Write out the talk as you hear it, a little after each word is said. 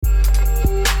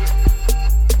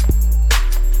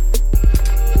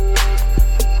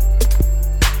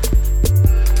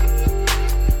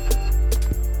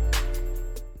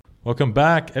Welcome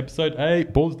back, episode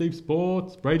 8, Balls Deep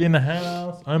Sports. Brady in the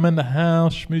house, I'm in the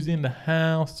house, Shmouzy in the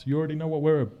house. You already know what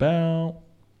we're about.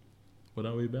 What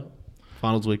are we about?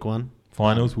 Finals week 1.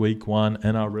 Finals week 1,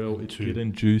 NRL, it's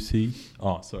getting juicy.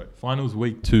 Oh, sorry, Finals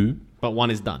week 2. But 1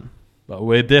 is done. But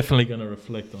we're definitely going to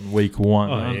reflect on week 1,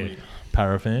 aren't we?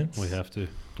 Para fans. We have to.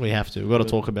 We've got to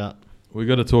talk about. We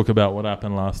got to talk about what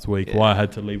happened last week, why I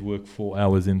had to leave work 4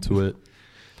 hours into it.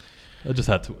 I just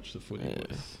had to watch the footy.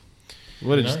 Yeah.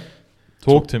 What did you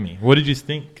talk to me? What did you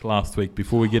think last week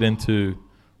before we get into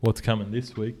what's coming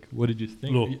this week? What did you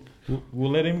think? Look,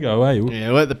 we'll let him go, eh?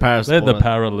 Let the Para let the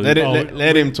Para lose.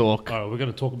 Let him talk. All right, we're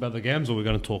going to talk about the games, or we're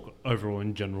going to talk overall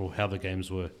in general how the games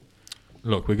were.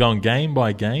 Look, we're going game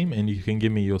by game, and you can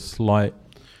give me your slight,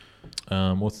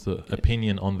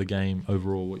 opinion on the game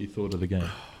overall, what you thought of the game.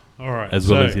 All right. As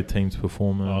well as your team's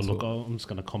performance. I'm just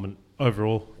going to comment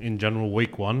overall in general,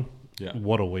 week 1. Yeah.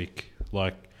 What a week.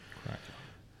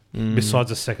 Besides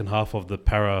the second half of the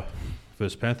Para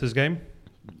versus Panthers game,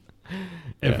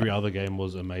 every other game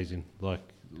was amazing.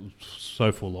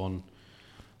 So full on.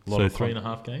 So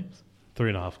 3.5 games?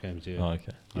 3.5 games, yeah. Oh,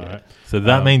 okay. All right. So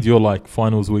that means you're like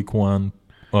finals week 1,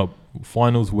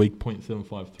 finals week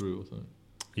 0.75 through or something.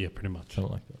 Yeah, pretty much.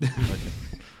 Something like that.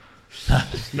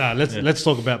 Okay. Let's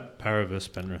talk about Para versus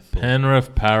Penrith.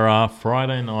 Penrith, Para,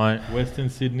 Friday night, Western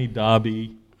Sydney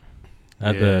derby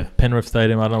at the Penrith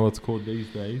Stadium. I don't know what it's called these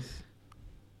days.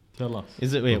 Tell us.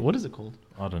 What is it called?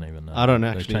 I don't even know. I don't They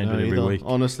actually change know it every either. week.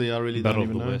 Honestly, I really Battle don't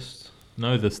even of the know. West.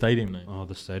 No, the stadium name. Oh,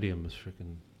 the stadium is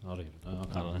freaking... I don't even know. I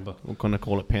can't remember. We're going to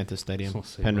call it Panther Stadium.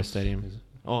 Penrith Stadium. Is it?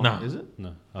 Oh, No. is it?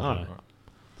 No, I Oh. don't know.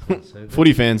 Can't say that.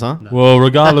 Footy fans, huh? No. Well,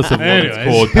 regardless of what it's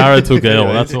Anyways. called, Para took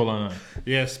L. That's all I know.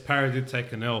 Yes, Para did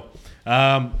take an L.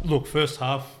 Look, first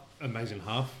half, amazing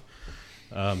half.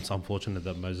 It's unfortunate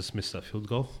that Moses missed that field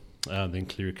goal. Then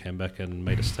Cleary came back and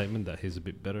made a statement that he's a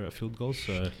bit better at field goals.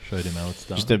 So Showed him how it's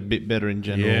done. Just a bit better in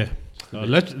general. yeah,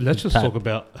 let's just talk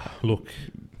about. Look,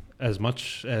 as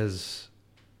much as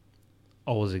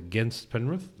I was against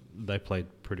Penrith, they played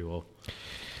pretty well.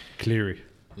 Cleary,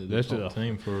 They're the top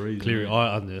team for a reason. Cleary, yeah.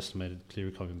 I underestimated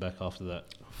Cleary coming back after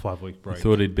that 5-week I break.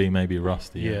 thought he'd be maybe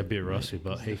rusty. Yeah, a bit rusty,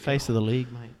 but he Face of the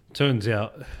league, mate. turns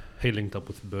out he linked up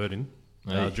with Burden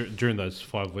Hey. during those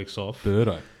 5 weeks off,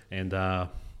 Birdo. and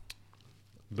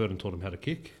Burden taught him how to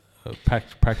kick.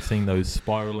 Practicing those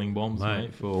spiralling bombs, Mate.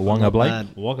 mate, for Wonga Blake.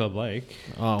 Walker Blake.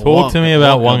 Oh, Talk to me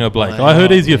about Wonga Blake. I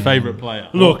heard he's your favourite player.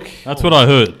 Look, That's what I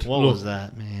heard. What was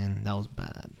that, man? That was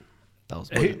bad. That was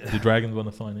bad. The Dragons want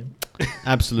to sign him?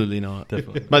 Absolutely not.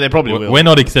 Definitely. But they probably will. We're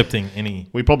not accepting any.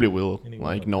 We probably will,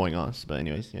 Anyone else. knowing us. But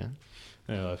anyways, yeah.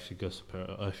 Yeah, if he goes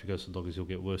to Doggies, he'll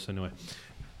get worse anyway.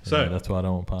 So that's why I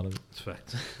don't want part of it. It's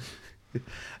fact.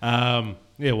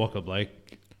 Walker Blake,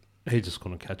 he just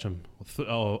couldn't catch him.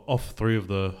 Off 3 of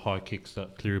the high kicks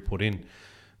that Cleary put in,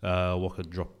 Walker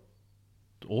dropped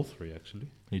all 3 actually.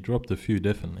 He dropped a few,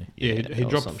 definitely. Yeah, he there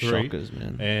was dropped some 3, shockers,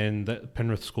 man. and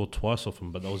Penrith scored twice off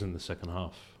him, but that was in the second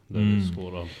half that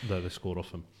they scored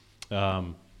off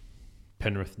him.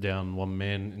 Penrith down 1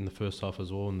 man in the first half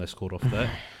as well, and they scored off that,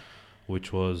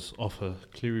 which was off a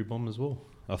Cleary bomb as well.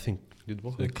 I think did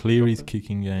Walker. So Cleary's drop that?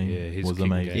 kicking game his was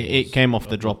kicking amazing. game. It came off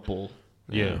the drop ball.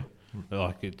 Yeah,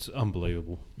 it's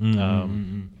unbelievable.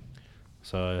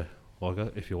 So,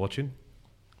 Walker, if you're watching,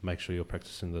 make sure you're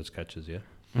practicing those catches. Yeah.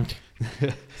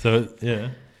 So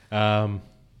yeah,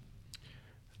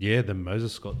 Then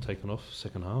Moses got taken off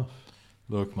second half.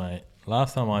 look, mate.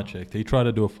 Last time I checked, he tried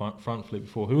to do a front flip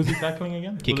before. Who was he tackling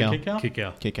again? Kick Was it out. Kick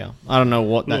out. Kick out. I don't know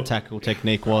what Look, that tackle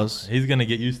technique was. He's gonna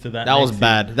get used to that. That was next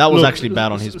bad. That was Look, actually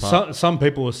bad on his part. Some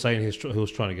people were saying he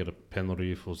was trying to get a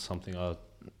penalty for something. I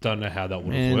don't know how that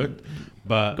would have Man, worked.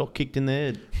 But Got kicked in the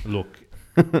head. look,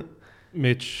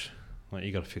 Mitch,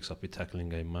 you got to fix up your tackling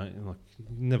game, mate.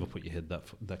 Never put your head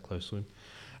that close to him.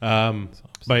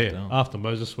 But down. after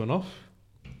Moses went off,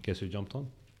 guess who jumped on?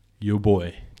 Your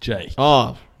boy, Jake.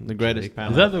 Oh, the greatest Is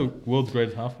Parramatta, that the world's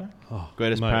greatest halfback?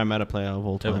 greatest mate. Parramatta player of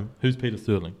all Ever. time. Who's Peter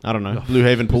Sterling? I don't know. Blue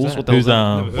Haven Pools. that? What the Who's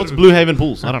hell's that? Never What's heard of Blue Haven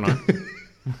Pools? I don't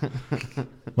know.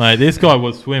 Mate, this guy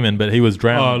was swimming, but he was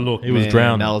drowning. Oh, look, he was Man,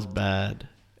 drowning. That was bad.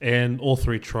 And all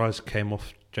 3 tries came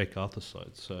off Jake Arthur's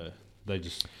side, so they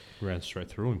just ran straight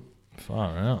through him.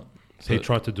 Far out. He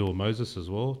tried to do a Moses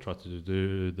as well, tried to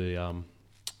do the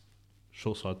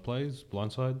short side plays,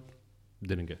 blind side,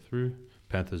 didn't get through.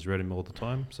 Panthers read him all the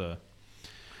time, so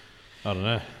I don't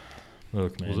know.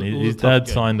 Look, man, It was a his tough dad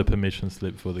game. signed a permission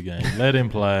slip for the game. Let him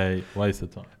play. Waste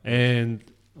of time. And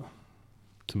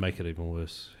to make it even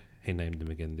worse, he named him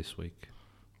again this week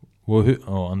Well,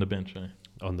 on the bench, eh?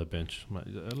 on the bench. Mate,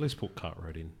 at least put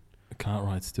Cartwright in.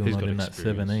 Cartwright's still He's not got in that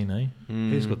experience. 17, eh?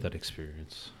 He's got that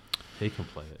experience. He can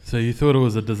play it. So you thought it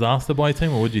was a disaster by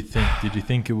team, or what did you think? Did you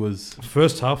think it was,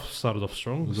 First half started off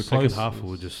strong. Was The it second close? half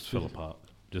we just fell apart.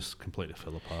 Just completely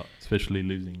fell apart. especially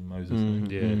losing Moses?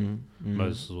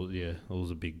 Moses, it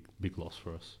was a big loss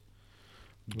for us.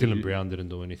 Would Dylan you- Brown didn't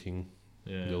do anything.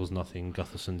 Yeah. There was nothing.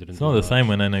 Gutherson didn't. It's do not the much. same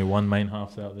when only one main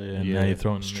half's out there, and now Yeah, you're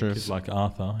throwing it's a true. kid like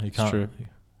Arthur. You can't. true.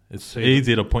 It's See,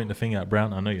 easy to point the finger at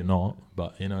Brown. I know you're not,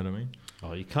 but you know what I mean.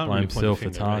 Oh, you can't by really point the himself,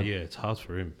 it's finger, right? hard. Yeah, it's hard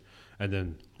for him. And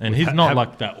then And we he's ha- not have-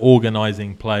 like that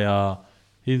organising player.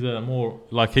 He's a more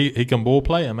like he can ball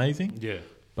play amazing, yeah.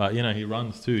 but you know he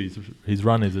runs too. His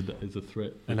run is a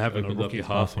threat. And It having a opens up rookie his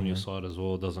half passing on your game. side as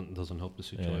well doesn't help the Yeah.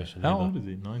 situation. How either. old is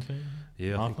he? 19.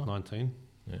 Yeah, I think Arthur? 19.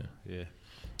 Yeah, Yeah.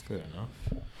 fair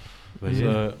enough. But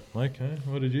So okay,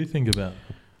 what did you think about?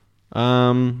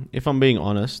 If I'm being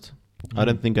honest, I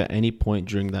don't think at any point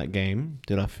during that game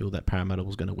did I feel that Parramatta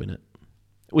was going to win it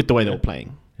with the way they were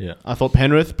playing. Yeah, I thought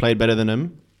Penrith played better than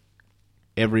them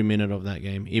every minute of that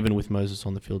game, even with Moses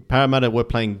on the field. Parramatta were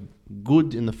playing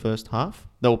good in the first half.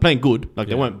 They were playing good, like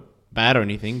they Yeah. weren't bad or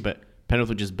anything, but Penrith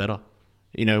were just better.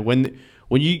 You know, when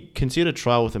you concede a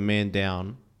try with a man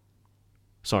down,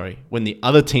 when the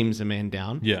other team's a man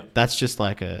down, yeah. that's just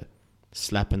like a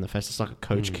slap in the face. It's like a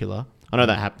coach killer. I know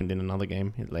that happened in another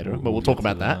game later, but we'll talk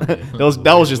about that. Yeah.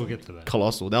 that was just We'll get to that.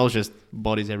 colossal. That was just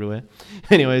bodies everywhere.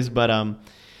 Anyways, but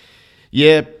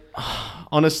yeah,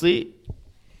 honestly,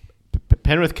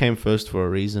 Penrith came first for a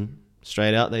reason.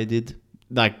 Straight out, they did.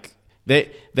 Like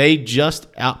they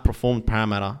just outperformed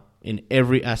Parramatta in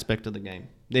every aspect of the game.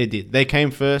 They did. They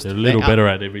came first. They're a little better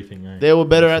at everything. Eh? They were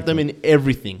better at them in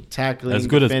everything: tackling, as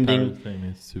good defending, as Parrot's team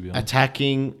is, to be honest.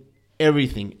 attacking,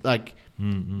 everything. Like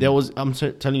there was. I'm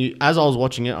telling you, as I was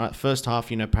watching it, first half,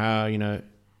 Para,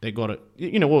 they got it.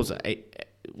 What was it?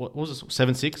 What was it?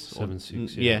 7-6?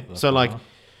 7-6, Yeah. yeah. So like,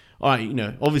 all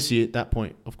right, obviously at that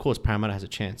point, of course, Parramatta has a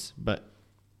chance. But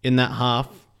in that half,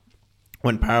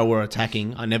 when Para were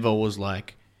attacking, I never was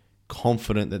like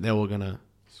confident that they were gonna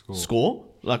score.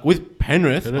 Like with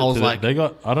Penrith, I was like, they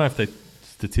got. I don't know if they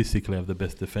statistically have the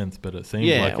best defense, but it seems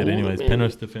Yeah, like it well, anyways. man,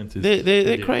 Penrith's defense is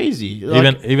they're crazy.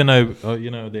 Like, even though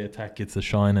their attack gets a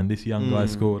shine, and this young guy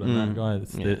scored, and that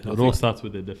guy. It all starts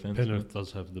with their defense. Penrith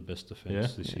does have the best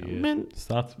defense this year. man,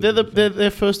 Starts with they're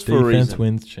first for a defense reason.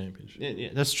 wins championship. Yeah,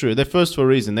 that's true. They're first for a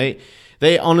reason.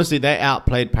 They honestly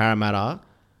outplayed Parramatta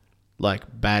like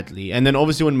badly. And then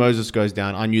obviously when Moses goes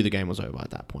down, I knew the game was over at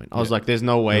that point. I was like, "There's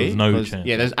no way." There was no chance.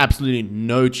 Yeah, there's absolutely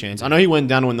no chance. I know he went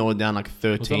down when they were down like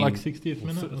 13. Was that like 60th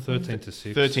minute? or something?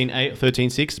 13-6. 13-8,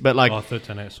 13-6. But like,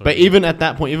 13-8, sorry. but even at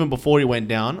that point, even before he went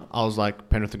down, I was like,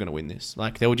 Penrith are going to win this.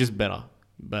 Like they were just better.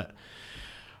 But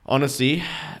honestly,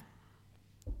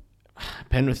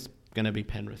 Penrith's going to be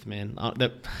Penrith, man.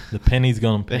 The penny's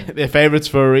gone. They're favourites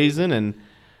for a reason, and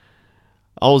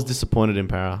I was disappointed in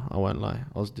Para. I won't lie.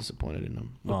 I was disappointed in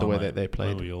them with the way that they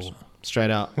played. We all-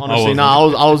 Straight out. Honestly, wasn't.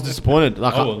 I was disappointed.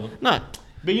 Like, I wasn't. no,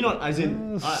 but as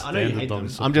in, I know you Standard hate them.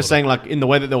 dog I'm just saying, like, in the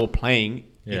way that they were playing,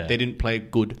 Yeah. they didn't play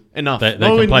good enough. They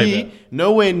can play better.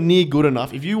 Nowhere near good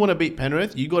enough. If you want to beat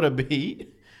Penrith, you got to be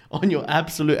on your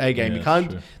absolute A game. Yeah, You can't.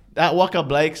 true. That Waka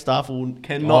Blake stuff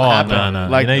cannot happen. No.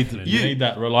 Like, you need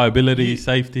that reliability,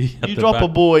 safety. At you the drop back. a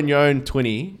ball in your own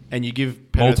 20 and you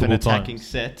give Penrith an Multiple attacking times.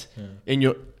 set Yeah. in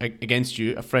your against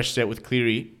you, a fresh set with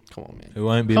Cleary. Come on, man. It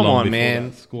won't be Come long on, before man.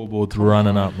 that scoreboard's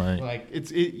running up, mate. Like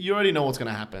you already know what's going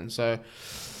to happen. So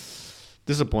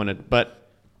disappointed, but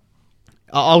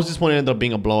I was disappointed it ended up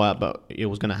being a blowout, but it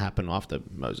was going to happen after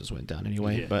Moses went down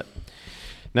anyway. Yeah. But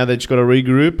now they just got to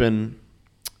regroup and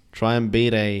try and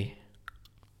beat a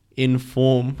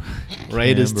in-form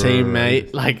Raiders Canberra team, mate.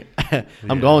 Raiders. Like I'm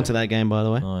Yeah. going to that game, by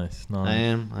the way. Nice. I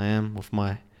am with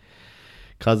my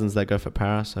cousins that go for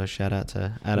Para. So shout out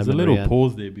to Adam. There's a and little Riyadh.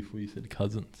 pause there before you said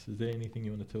cousins. Is there anything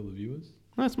you want to tell the viewers?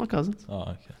 No, it's my cousins. Oh,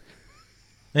 okay.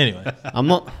 Anyway, I'm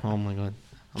not. Oh my god.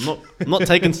 I'm not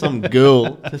taking some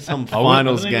girl to some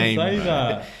finals game. Say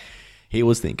that. He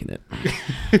was thinking it.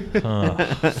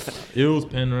 Eels,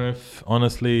 Penrith.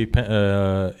 Honestly,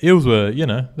 Eels were,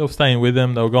 they were staying with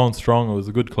them. They were going strong. It was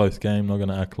a good close game. Not going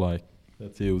to act like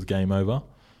that's Eels game over.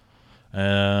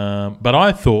 But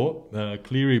I thought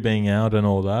Cleary being out and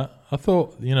all that, I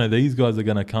thought these guys are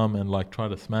going to come and like try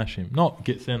to smash him, not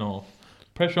get sent off.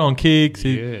 Pressure on kicks.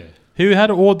 Yeah. He had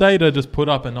it all day to just put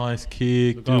up a nice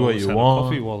kick, do what you want.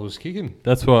 Coffee while he was kicking.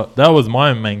 That was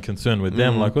my main concern with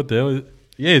them. Like, what the hell?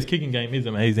 Yeah, his kicking game is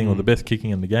amazing, or the best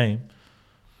kicking in the game.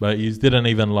 But you didn't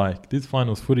even this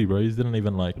finals footy, bro. You didn't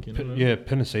even Yeah,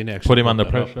 Penasini actually put him brought under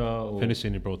that up. pressure.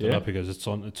 Penasini brought that Yeah. up because it's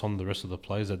on the rest of the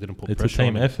players that didn't put It's a pressure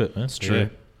team on him. effort, man. It's true.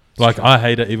 Like, I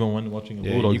hate it even when watching a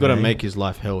Yeah, Bulldogs you got to game. make his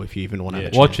life hell if you even want to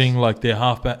have a Watching, chance. like, their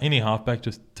halfback, any halfback,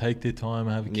 just take their time,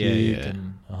 have a kick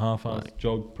and a half-ass Like,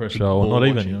 jog pressure, or not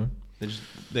even, you know.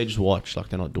 They just watch like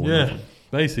they're not doing Yeah, nothing.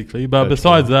 basically. But Coach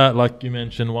besides that, like you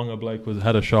mentioned, Wonga Blake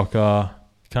had a shocker.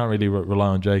 Can't really rely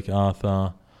on Jake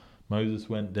Arthur. Moses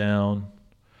went down.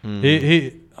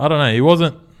 He I don't know.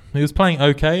 He was playing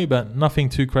okay, but nothing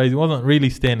too crazy. He wasn't really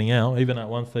standing out. Even at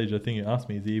one stage, I think you asked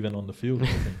me, is he even on the field? I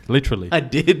think. Literally. I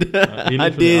did. He I literally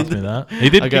did. asked me that. He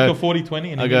did kick a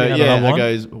 40-20 and he had another one. I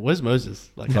go, where's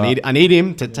Moses? Like, I need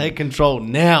him to take control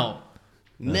now.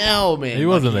 Now, man. He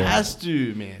wasn't there. He has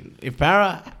to, man. If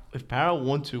Para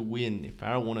want to win, if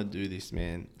Para want to do this,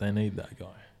 man, They need that guy.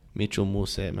 Mitchell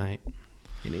Musa, mate.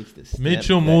 He needs to step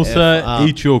Mitchell the Musa, F up.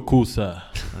 eat your kusa.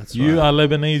 That's You right. are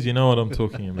Lebanese, you know what I'm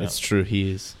talking about. That's true,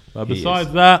 he is. But He besides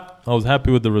is. that, I was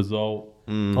happy with the result.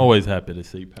 Always happy to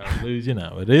see Para lose, you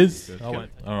know it is. Good.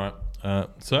 All right.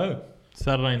 So,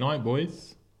 Saturday night,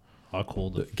 boys. I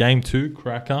called it. Game 2,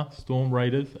 cracker, Storm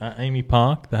Raiders at Amy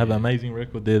Park. They have an amazing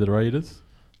record there, the Raiders.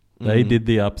 They did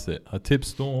the upset. I tipped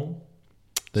Storm.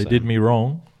 They did me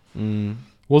wrong.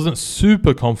 Wasn't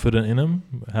super confident in them,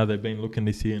 how they've been looking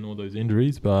this year and all those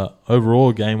injuries. But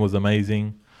overall, game was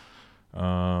amazing.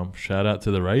 Shout out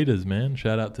to the Raiders, man.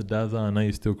 Shout out to Dazza. I know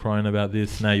you're still crying about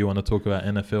this. Now you want to talk about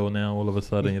NFL now all of a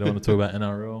sudden. You don't want to talk about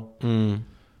NRL.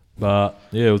 But,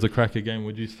 yeah, it was a cracker game.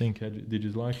 What did you think? Did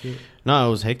you like it? No,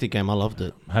 it was a hectic game. I loved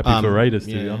it. Happy for Raiders,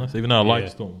 to be honest. Even though I like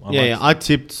Storm. I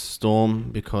tipped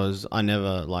Storm because I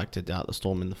never like to doubt the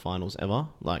Storm in the finals ever.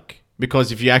 Like,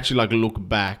 because if you actually like look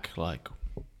back, like,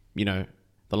 you know,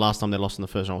 the last time they lost in the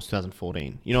first round was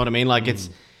 2014. You know what I mean? Like, it's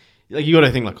like you got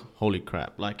to think like, holy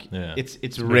crap! Like,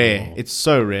 it's rare. Normal. It's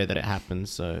so rare that it happens.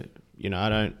 So, you know,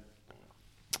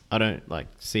 I don't like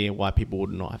see why people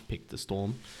would not have picked the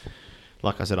Storm.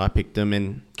 Like I said, I picked them,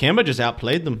 and Canberra just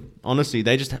outplayed them. Honestly,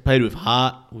 they just played with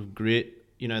heart, with grit.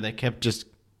 You know, they kept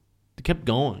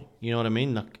going. You know what I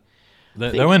mean? Like,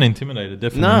 They weren't intimidated,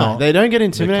 definitely no, not. they don't get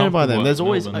intimidated by them. comfortable There's at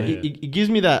always Melbourne, it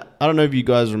gives me that. I don't know if you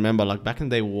guys remember, like back in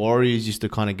the day, Warriors used to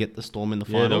kind of get the Storm in the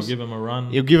Yeah, they'll finals. give them a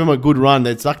run. You'll give them a good run.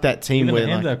 It's like that team Even where the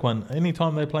like, Anzac one,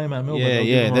 anytime they play them at Melbourne, they'll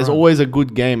give them a there's run. always a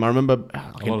good game. I remember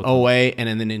like lot in of 08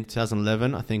 and then in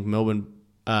 2011, I think Melbourne.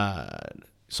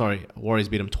 Warriors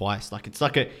beat them twice. Like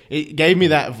it gave me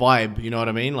that vibe. You know what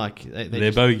I mean? Like they They're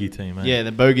just, bogey team, man. yeah,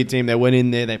 the bogey team. They went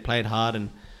in there, they played hard,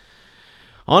 and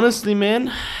honestly, man,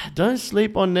 don't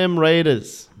sleep on them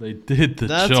Raiders. They did the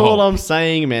That's job. all I'm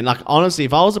saying, man. Like honestly,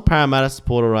 if I was a Parramatta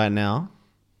supporter right now,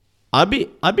 I'd be.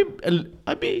 You'd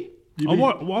be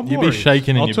worried.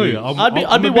 shaking in I'll your tell you, boots. I'm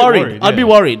I'd be a bit worried. I'd be yeah.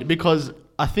 worried because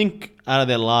I think out of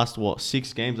their last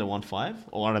 6 games they won 5,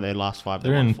 or out of their last 5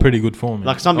 They're won in 4. pretty good form.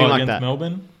 Like something like against that.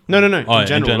 Melbourne? No. Oh, in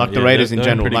general, like the yeah, Raiders in they're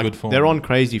in general, pretty like good form. they're on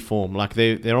crazy form. Like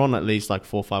they're on at least like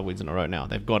 4 or 5 wins in a row now.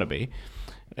 They've got to be,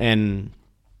 and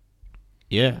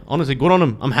yeah, honestly, good on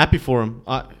them. I'm happy for them.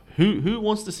 Who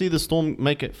wants to see the Storm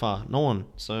make it far? No one.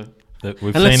 So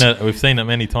We've seen it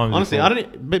many times. honestly,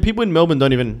 before. But people in Melbourne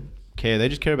don't even care. They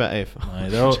just care about AFL. Mate,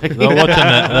 they're watching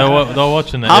that. They're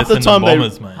watching the half the Essendon time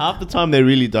Bombers, mate. half the time they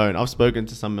really don't. I've spoken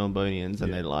to some Melburnians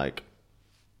and they're like,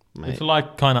 mate, It's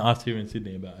like kind of us here in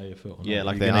Sydney about AFL. yeah,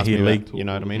 like You're they gonna ask me hear about, league talk. you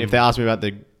know what I mean? If they ask me about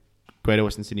the Greater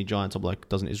Western Sydney Giants, I'm like,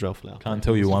 doesn't Israel Folau? Can't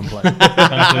tell you one player. Can't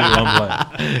tell you one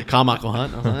player. Carmichael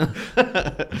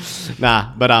Hunt.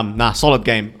 Nah, solid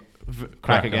game.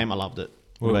 Cracker game. I loved it.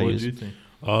 What about did yous? you think?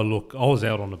 Oh, look, I was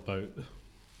out on a boat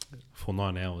for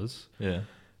 9 hours. Yeah.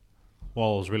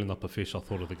 While I was reeling up a fish, I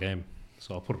thought of the game.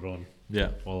 So I put it on Yeah.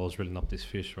 while I was reeling up this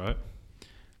fish, right?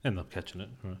 Ended up catching it,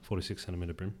 right? 46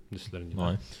 centimetre bream. Just letting you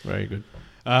know. Nice. Very good.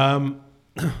 I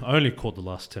only caught the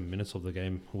last 10 minutes of the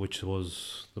game, which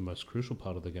was the most crucial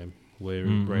part of the game, where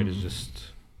Raiders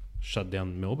just shut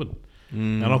down Melbourne.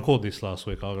 And I called this last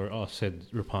week. I said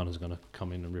Rapana's going to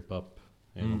come in and rip up,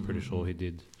 and I'm pretty sure he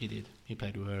did. He did. He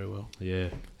played very well. Yeah.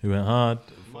 He went hard.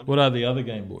 What are the other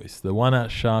game, boys? The one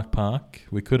at Shark Park.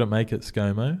 We couldn't make it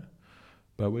ScoMo,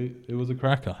 but it was a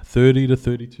cracker.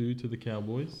 30-32 to the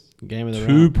Cowboys. Game of the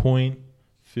round. 2-point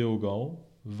field goal.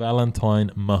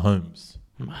 Valentine Mahomes.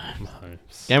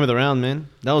 Game of the round, man.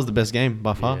 That was the best game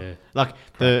by far. Yeah. Like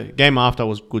the game after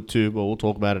was good too, but we'll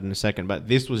talk about it in a second. But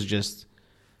this was just,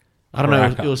 I don't know.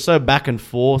 Cracker. It was so back and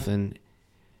forth, and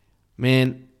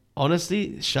man,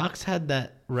 honestly, Sharks had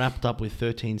that wrapped up with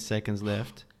 13 seconds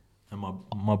left. And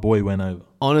my boy went over.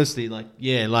 Honestly, like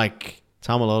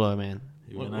Tamalolo, man.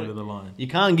 He went over the line. You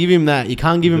can't give him that. You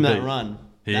can't give him that beast. run.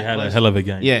 He that had close. a hell of a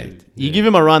game. Yeah, dude. you give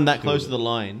him a run that close to the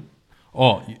line.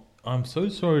 Oh, I'm so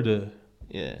sorry to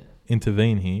Yeah.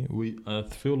 intervene here. I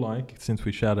feel like since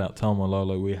we shout out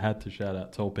Talmalolo, we had to shout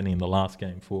out Tolpeny in the last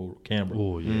game for Canberra.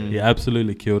 Oh yeah. He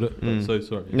absolutely killed it. I'm so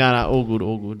sorry. No, all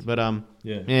good. But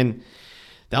Yeah. man,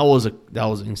 that was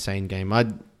an insane game.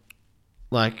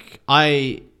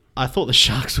 I thought the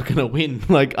Sharks were gonna win.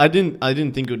 Like I didn't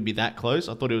think it would be that close.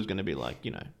 I thought it was gonna be like,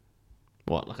 you know,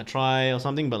 like a try or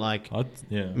something. But like,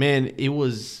 man, it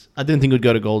was. I didn't think it would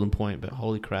go to Golden Point, but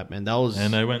holy crap, man, that was.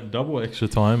 And they went double extra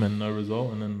time and no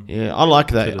result, and then Yeah, I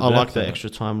like that. I like that death, extra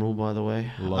time rule, by the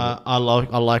way. Love it. I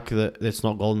like that it's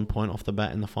not Golden Point off the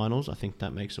bat in the finals. I think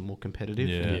that makes it more competitive.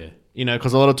 Yeah. You know,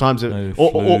 because a lot of times, No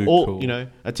or fluke you know,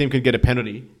 a team could get a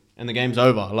penalty and the game's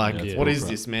over. Like, Yeah, what it's is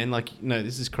crap. this, man? Like, no,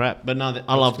 this is crap. But no,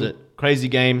 I loved it. Crazy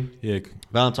game. Yeah.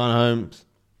 Valentine Holmes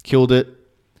killed it.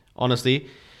 Honestly,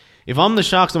 if I'm the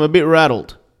Sharks, I'm a bit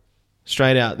rattled.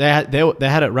 Straight out, they had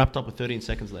it wrapped up with 13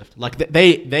 seconds left. Like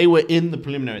they were in the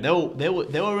preliminary. They were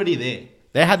already there.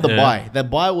 They had the bye. The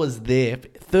bye was there.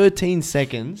 13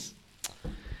 seconds.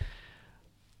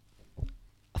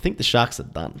 I think the Sharks are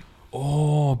done.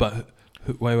 Oh, but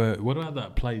wait. What about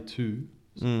that play too?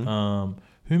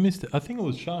 Who missed it? I think it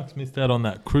was Sharks missed out on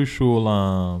that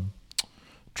crucial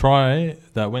try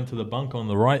that went to the bunk on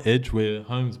the right edge where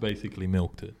Holmes basically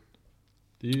milked it.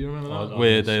 Do you remember that?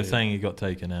 Where they're saying he got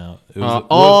taken out. It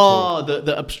was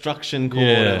the obstruction call,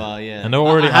 Yeah. whatever. Yeah, And they were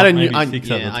already I up maybe knew, 6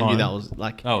 at the I knew time. that was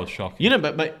like. that was shocking. You know,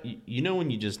 but you know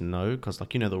when you just know because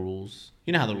like you know the rules.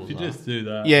 You know how the rules If you are. just do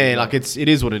that, Yeah, like it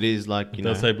is what it is. Like you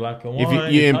know, they'll say black and if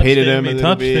white. you he impeded touched him a he little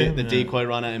touched bit, him, the yeah. decoy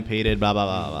runner impeded, blah blah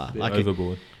blah blah. Bit Like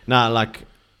overboard.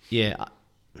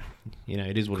 You know,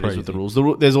 it is what it is with the rules.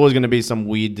 There's always going to be some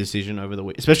weird decision over the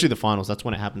week, especially the finals. That's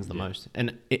when it happens the most,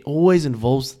 and it always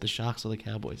involves the Sharks or the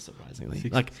Cowboys. Surprisingly,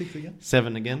 Six again?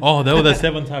 7 again. Oh, they were the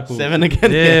 7 tackles. 7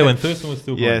 again. Yeah, when Thurston was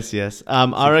still playing. Yes.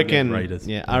 I reckon. Raiders.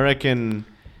 Yeah, I reckon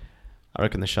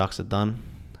the Sharks are done.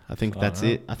 I think that's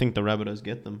Alright. it. I think the Rabbitohs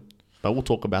get them, but we'll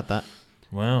talk about that.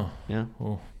 Wow. Yeah.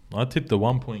 Oh, I tipped the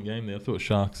 1 point game there. I thought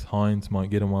Sharks Hines might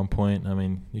get them 1 point. I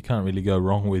mean, you can't really go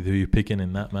wrong with who you're picking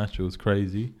in that match. It was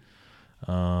crazy.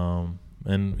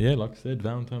 And yeah, like I said,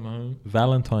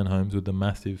 Valentine Holmes with the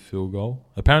massive field goal.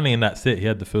 Apparently in that set he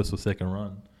had the first or second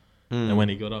run. And when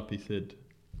he got up he said,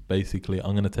 basically,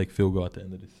 I'm going to take field goal at the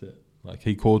end of this set. Like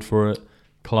he called for it,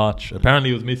 clutch. Apparently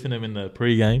he was missing him in the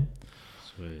pre-game.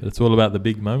 Sweet. But it's all about the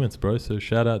big moments, bro. So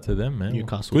shout out to them, man.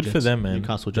 Newcastle Good Jets. for them, man.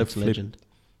 Newcastle They've Jets flipped- legend.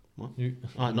 Not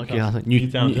Newcastle.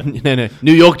 Newtown. Newtown No,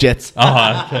 New York Jets.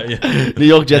 Oh, okay, yeah. New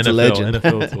York Jets are NFL, legend.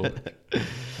 NFL talk.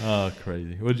 Oh,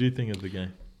 crazy. What did you think of the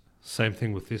game? Same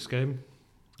thing with this game.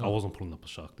 I wasn't pulling up a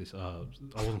shark I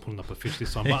wasn't pulling up a fish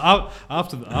this time. But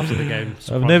after the game,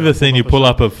 I've never seen you pull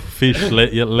up a fish,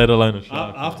 let alone a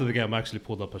shark. After the game, I actually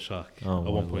pulled up a shark, Oh, a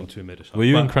my 1.2 meter shark. Were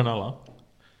you in But- Cronulla?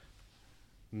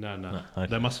 No. okay.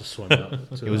 They must have swum out.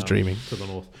 To He was dreaming. to the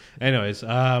north. Anyways,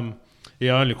 I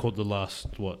only caught the last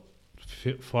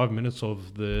 5 minutes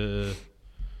of the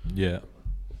Yeah.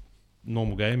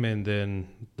 normal game, and then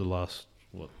the last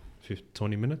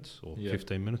 20 minutes or Yeah.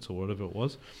 15 minutes or whatever it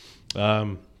was.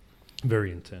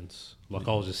 Very intense. Like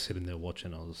I was just sitting there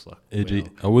watching. I was just like, Edgy. wow.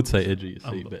 I would say edgy,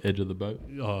 the edge of the boat.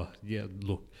 Oh yeah,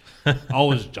 look, I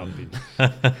was jumping.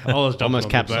 I was jumping. Almost on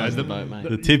capsized the the boat. boat, mate.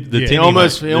 The tip, the Yeah. tinny,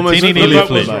 Almost- the almost- tinny the The nearly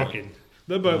boat was flipped. rocking.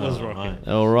 The boat was rocking. mate.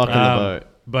 They were rocking the boat.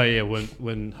 But yeah,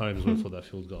 when Holmes went for that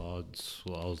field goal,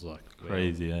 I was like, wow,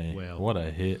 Crazy, eh? Wow. What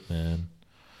a hit, man.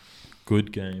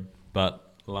 Good game.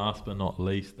 But last but not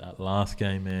least, that last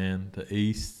game, man, the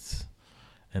Easts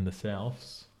and the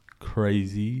Souths,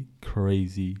 crazy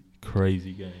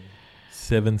game.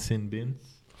 7 sin bins.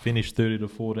 Finished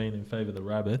 30-14 in favour of the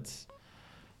Rabbits.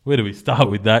 Where do we start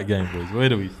with that game, boys? Where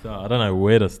do we start? I don't know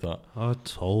where to start. I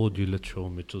told you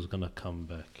Latrell Mitchell's gonna come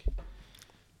back.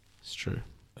 It's true.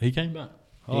 He came back.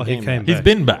 Oh, He he came came back. back. He's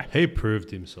been back. He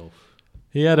proved himself.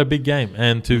 He had a big game.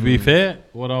 And to be fair,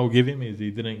 what I'll give him is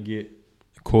he didn't get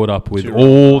caught up with Too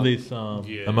all rough. this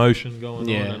Yeah. emotion going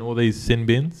Yeah. on and all these sin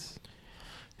bins.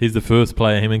 He's the first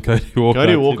player, him and Cody Walker.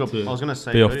 Cody I Walker. tipped to I was gonna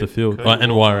say be off the field. Cody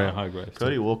And Walker- Warrior Highgrave.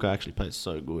 Cody Walker actually plays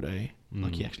so good, eh? Mm.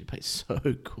 Like he actually plays so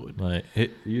good. Like,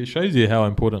 it shows you how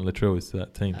important Latrell is to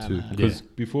that team I too. know. Because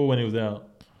before when he was out,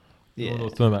 no Yeah. one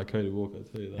was talking about Cody Walker. I'll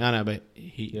tell you that. I know, but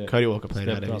Yeah. Cody Walker played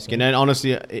Stepped out of up, his skin. eh? And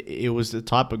honestly, it was the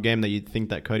type of game that you'd think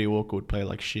that Cody Walker would play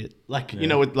like shit. Like, Yeah. you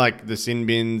know, with like the sin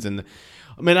bins and...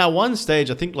 I mean, at one stage,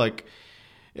 I think like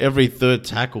every third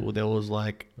tackle, there was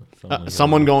like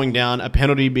someone going down, a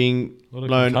penalty being A lot of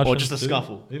blown, or concussions just a too.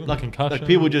 scuffle. Even Like concussion.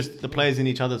 people just... The players in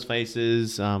each other's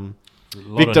faces.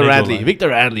 Victor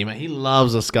Radley, man, he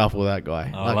loves a scuffle. That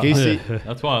guy,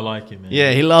 that's why I like him, man.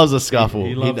 Yeah, he loves a scuffle.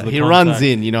 He runs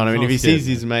in, you know what I mean. If he sees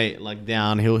his mate like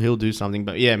down, he'll do something.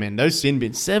 But yeah, man, those sin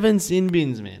bins, 7 sin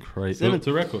bins, man. Crazy. It's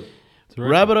a record.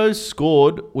 Rabbitohs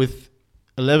scored with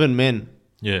 11 men.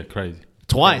 Yeah, crazy.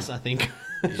 Twice, I think.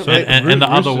 And the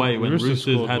other way when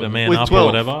Roosters had a man with up 12. or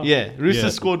whatever. Yeah,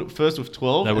 Roosters scored first with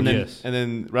 12, and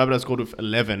then Rabbitohs scored with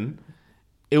 11.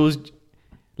 It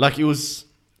was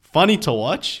funny to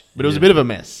watch, but it was a bit of a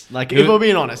mess. Like, if we're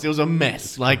being honest, it was a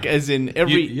mess. Like, as in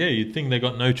every... you'd think they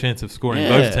got no chance of scoring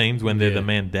both teams when they're the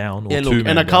man down or two men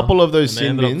and a couple down. of those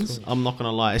sin bins, I'm not going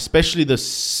to lie, especially the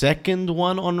second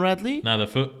one on Radley. No,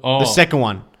 the second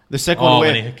one. The second one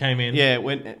where... when he came in. Yeah,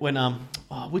 when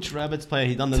which Rabbits player?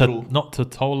 He done the little... Not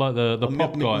Totola, the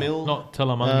pop guy. Not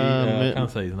Telamungi. I can't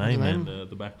say his name, man.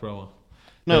 The back rower.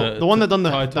 No, the one that done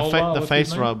the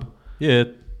face rub. Yeah,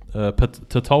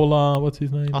 Totola, what's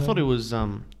his name? I thought it was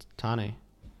Tane.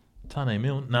 Tane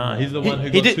Milne? Nah, he's the one who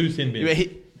got 2 sin bins.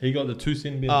 He got the 2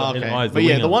 sin bins. Oh, okay. But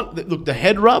yeah, the one... Look, the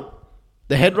head rub,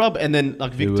 and then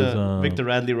like Victor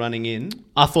Radley running in.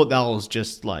 I thought that was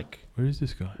just like... Where is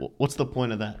this guy? What's the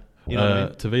point of that? You know what I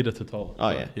mean? Tavita Totola. Oh,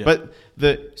 yeah. But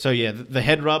the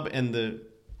head rub and the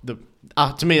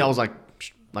to me, I was like,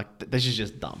 this is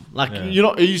just dumb. Like, you're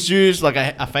not... Are you serious? Like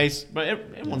a face... But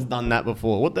everyone's done that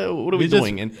before. What are we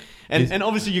doing? And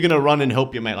obviously you're going to run and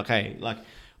help your mate. Like, hey, like...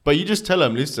 But you just tell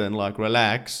him, listen, like,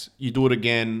 relax. You do it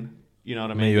again. You know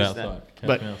what I mean? Me outside.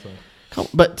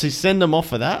 But to send them off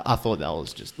for that, I thought that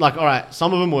was just... Like, all right,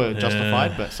 some of them were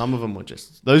justified, but some of them were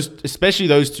just... Especially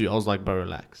those two, I was like, bro,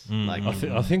 relax. Like,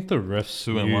 I think the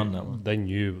refs won that one. They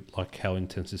knew like how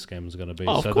intense this game was going to be.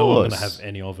 So they weren't going to have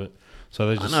any of it. So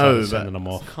they just started sending them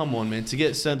off. Come on, man. To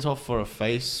get sent off for a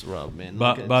face rub, man.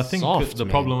 But I think the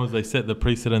problem was they set the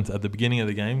precedence at the beginning of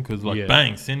the game because, like,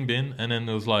 bang, sin bin. And then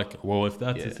it was like, well, if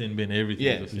that's a sin bin, everything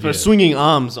is a sin bin. For swinging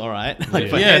arms, all right.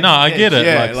 Like I get it.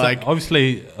 Yeah, like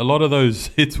obviously, a lot of those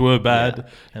hits were bad.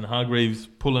 And Hargreaves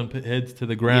pulling heads to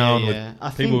the ground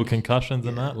with people with concussions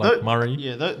and that, like Murray.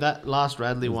 Yeah, that last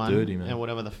Radley one dirty, man. and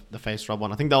whatever the face rub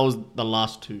one. I think that was the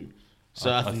last two. So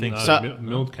I think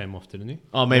Milne came off, didn't he?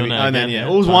 Oh, maybe. It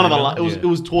was one of the. It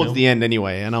was towards the end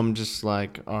anyway, and I'm just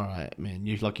like, all right, man,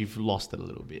 you've lost it a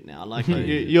little bit now. Like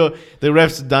the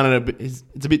refs have done it a bit.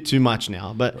 It's a bit too much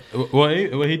now. But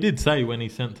he did say when he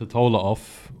sent Totola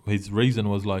off, his reason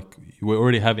was like we're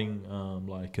already having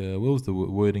what was the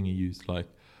wording he used? Like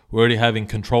we're already having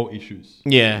control issues.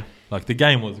 Yeah. Like, the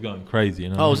game was going crazy, you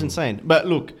know? Oh, it was insane. But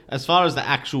look, as far as the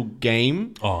actual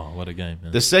game... Oh, what a game,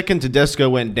 man. The second Tedesco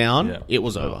went down, it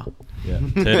was over. Yeah.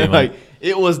 Like,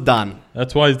 it was done.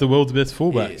 That's why he's the world's best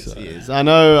fullback. He is. I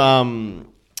know...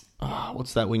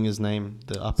 what's that winger's name?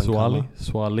 The up-and-comer?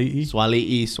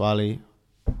 Swali'i.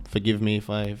 Forgive me if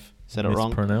I've said it wrong.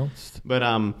 Mispronounced. But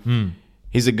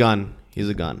he's a gun.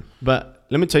 But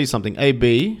let me tell you something.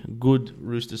 AB, good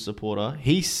Rooster supporter,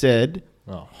 he said...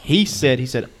 He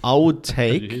said, I would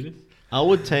take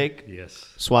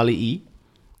Swali'i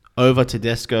over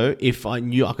Tedesco if I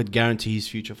knew I could guarantee his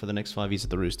future for the next 5 years at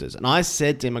the Roosters. And I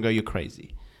said to him, I go, you're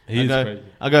crazy. Crazy.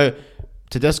 I go,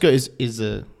 Tedesco is he's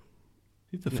the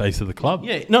face of the club.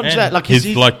 Yeah, not just that. Like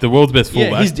he's like the world's best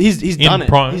fullback. Yeah, he's done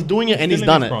prime. it. He's doing it and he's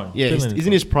done it. Yeah, he's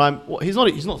in his prime. Well, he's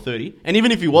not 30. And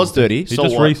even if he was 30, he so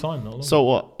just what? re-signed. So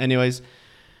what? Anyways.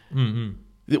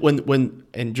 When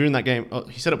during that game,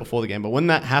 he said it before the game, but when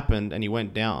that happened and he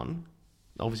went down,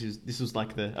 obviously this was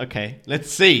like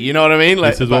let's see, you know what I mean?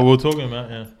 Like, this is what we're talking about,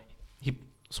 yeah.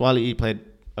 Swaley played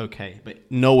okay, but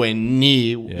nowhere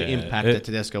near the impact that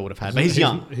Tedesco would have had. But he's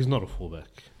young. He's not a fullback.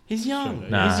 He's young.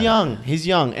 Nah. He's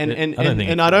young,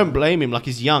 and I don't blame him. Like,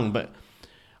 he's young, but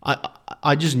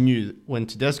I just knew when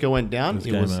Tedesco went down,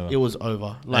 it was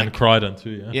over. Like, and Crichton too,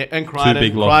 yeah. Yeah, and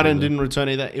Crichton didn't return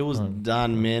either. It was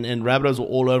done, man. And Rabbitohs were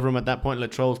all over him at that point.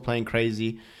 Latrell was playing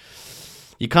crazy.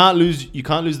 You can't lose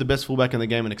the best fullback in the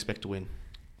game and expect to win.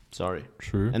 Sorry.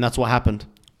 True. And that's what happened.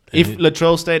 If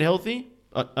Latrell stayed healthy,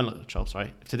 not Latrell,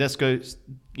 sorry. If Tedesco,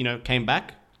 came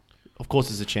back, of course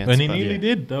there's a chance. And he nearly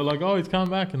did. They were like, "Oh, he's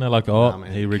coming back," and they're like, "Oh,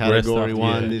 he regressed." Category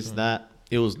 1, this, that.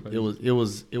 It was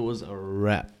a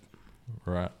wrap.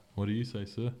 Right. What do you say,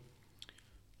 sir? What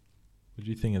do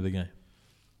you think of the game?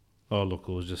 Oh, look,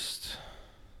 it was just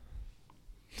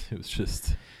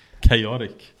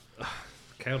chaotic.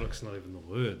 Chaotic's not even the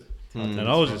word. And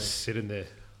I was just sitting there.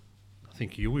 I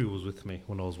think Yui was with me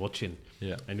when I was watching.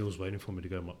 Yeah. And he was waiting for me to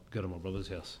go to my brother's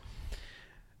house.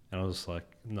 And I was like,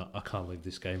 no, I can't leave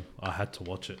this game. I had to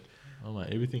watch it. Oh, mate,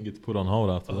 everything gets put on hold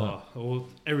after that. Well,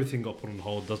 everything got put on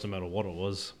hold. Doesn't matter what it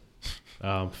was.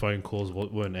 Phone calls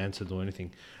weren't answered or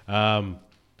anything.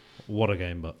 what a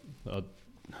game! But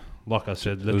like I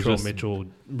said, was Latrell just- Mitchell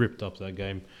ripped up that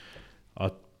game.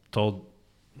 I told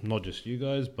not just you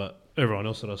guys, but everyone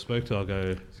else that I spoke to, I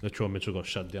go, Latrell Mitchell got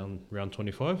shut down round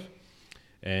 25,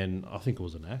 and I think it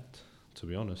was an act, to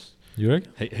be honest. You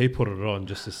reckon? He put it on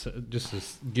just to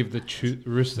give the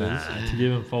Roosters To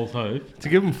give him false hope. to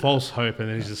give them false hope, and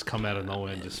then he's just come out of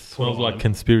nowhere and just put Smells it on like them.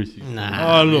 conspiracy.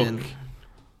 Nah, Oh, look. man.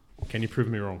 Can you prove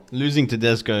me wrong? Losing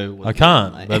Tedesco. was I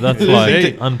can't, mate. but that's Losing like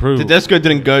to- unprovable. Tedesco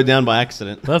didn't go down by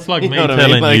accident. That's like You me know what I mean?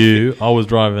 telling Like- you I was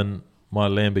driving my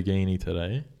Lamborghini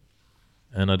today,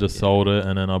 and I just sold it,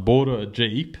 and then I bought a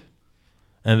Jeep,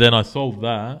 and then I sold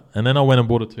that, and then I went and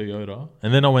bought a Toyota,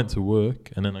 and then I went to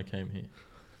work, and then I came here.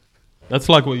 That's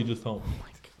like what you just told me.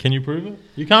 Can you prove it?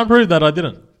 You can't prove that I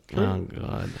didn't. Oh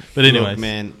God. But anyways, Look,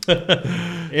 man,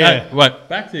 Yeah. wait,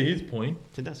 back to his point.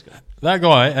 Tedesco. That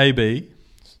guy, AB,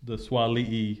 the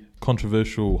Swaliti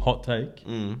controversial hot take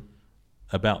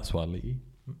about Swaliti,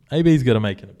 AB's got to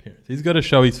make an appearance. He's got to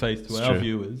show his face to It's our true.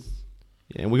 viewers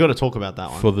Yeah, and we got to talk about that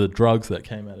one. for the drugs that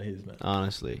came out of his mouth.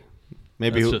 Honestly,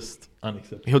 maybe That's he'll, just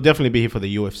unacceptable. he'll definitely be here for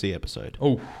the UFC episode.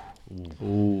 Oh,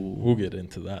 Ooh, we'll get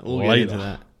into that we'll later. get into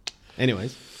that.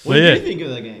 Anyways, So what do yeah. you think of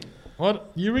that game?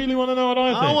 What? You really want to know what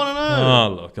I think? I wanna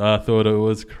know. Oh, look, I thought it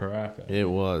was cracker. It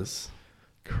was.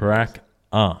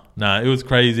 Nah, it was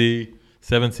crazy.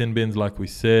 7 sin bins, like we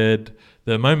said.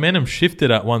 The momentum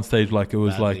shifted at one stage. Like it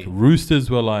was Badly. like Roosters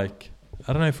were like,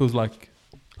 I don't know if it was like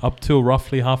up till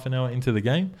roughly half an hour into the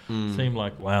game. Seemed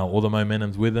like, wow, all the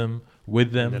momentum's with them,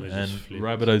 And then it and just flipped.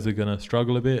 Rabbitohs are going to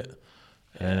struggle a bit.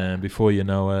 And before you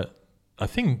know it, I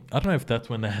don't know if that's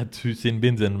when they had 2 sin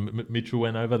bins and Mitchell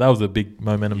went over. That was a big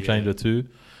momentum Yeah. changer too.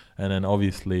 And then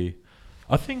obviously,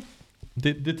 I think,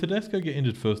 did Tedesco get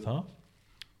injured first half?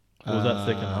 Or was that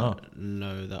second half?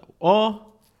 No, that.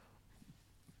 Oh,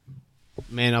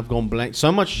 man, I've gone blank.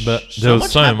 So much. But so there was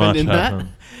much so happened much in happened.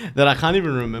 that I can't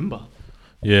even remember.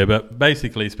 Yeah, but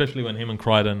basically, especially when him and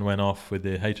Crichton went off with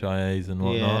their HIAs and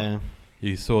whatnot, Yeah.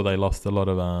 you saw they lost a lot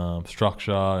of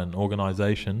structure and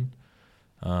organisation.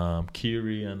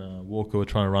 Kiri and Walker were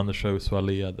trying to run the show with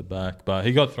Swali at the back, but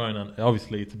he got thrown on.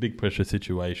 Obviously, it's a big pressure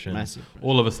situation. Massive.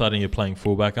 All of a sudden, you're playing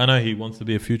fullback. I know he wants to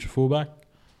be a future fullback.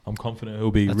 I'm confident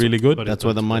he'll be That's really good. but That's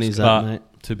where the money's at, But mate.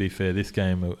 to be fair, this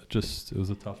game it was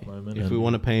a tough moment. If and we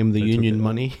want to pay him the they took union it.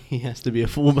 money, he has to be a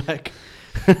fullback.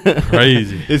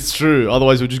 Crazy. It's true.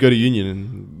 Otherwise, we'll just go to union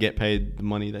and get paid the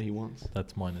money that he wants.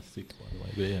 That's -6, by the way.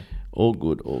 But yeah. All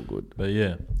good, all good. But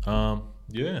yeah,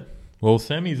 yeah. Well,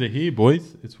 semis are here,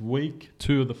 boys. It's week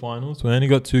 2 of the finals. We only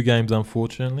got 2 games,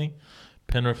 unfortunately.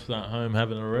 Penrith's at home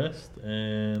having a rest,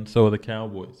 and so are the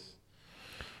Cowboys.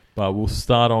 But we'll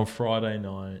start on Friday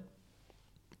night.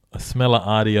 A smell of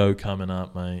RDO coming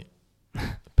up, mate.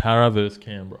 Para versus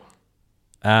Canberra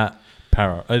at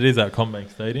Para. It is at Combank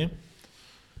Stadium.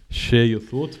 Share your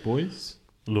thoughts, boys.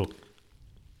 Look,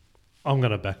 I'm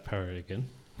gonna back Parrot again.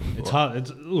 It's hard.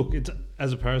 It's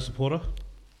as a Parrot supporter,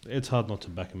 it's hard not to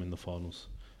back him in the finals.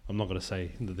 I'm not gonna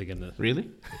say that they're gonna. Really?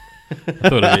 I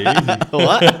thought it'd be easy.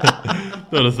 What?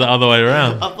 Thought it was the other way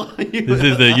around. This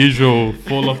is the usual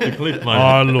fall off the cliff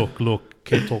moment. Oh, look.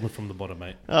 Keep talking from the bottom,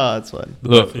 mate. Oh, that's fine.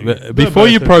 Look, before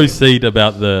you proceed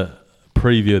about the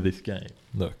preview of this game,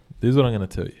 look, this is what I'm going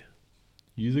to tell you.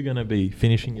 You're going to be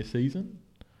finishing your season,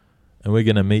 and we're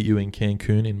going to meet you in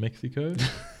Cancun in Mexico.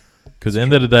 Because at the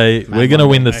end of the day, we're going to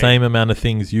win the same amount of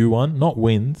things you won. Not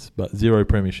wins, but 0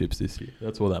 premierships this year.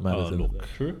 That's all that matters. Look.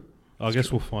 True? I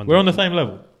guess we'll find. We're on the same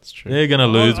level. It's true. They're going to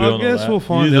lose. we all I know guess that. we'll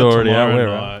find You're out already out. tomorrow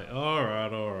We're out. night. All right.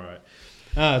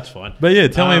 That's fine. But yeah,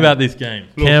 tell me about this game.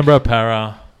 Look, Canberra,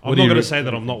 Para. I'm not going to say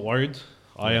that I'm not worried.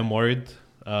 I am worried.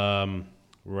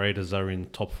 Raiders are in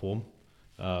top form.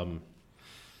 I'm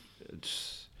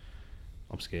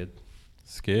scared.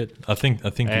 Scared. I think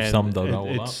you've And summed that all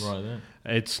up it's- right there.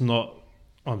 It's not.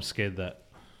 I'm scared that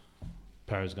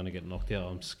Para's going to get knocked out.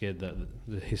 I'm scared that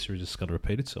the history just got to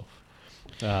repeat itself.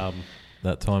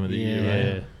 That time of the year,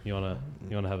 Yeah. right? You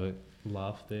wanna have a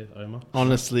laugh there, Omar?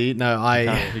 Honestly, no,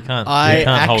 You can't I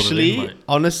hold it actually, in, mate.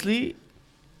 honestly,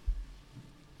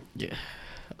 yeah,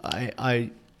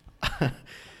 I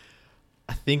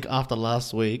think after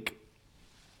last week,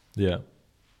 Yeah.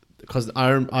 because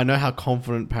I know how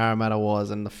confident Parramatta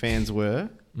was and the fans were,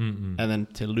 Mm-mm. and then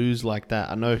to lose like that,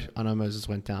 I know Moses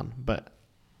went down, but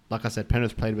like I said,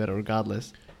 Penrith played better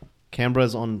regardless.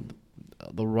 Canberra's on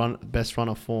the best run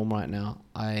of form right now.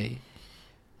 They're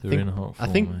think- in hot I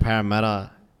form, think mate.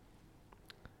 Parramatta.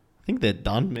 I think they're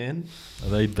done, man. Are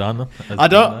they done? I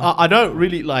don't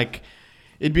really like.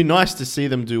 It'd be nice to see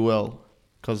them do well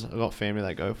because I got family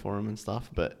that go for them and stuff.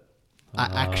 But I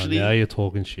actually, now you're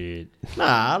talking shit.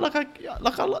 nah,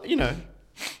 you know,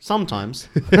 Sometimes,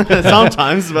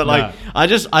 sometimes, but like I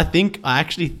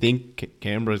actually think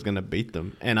Canberra is going to beat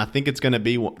them, and I think it's going to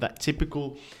be that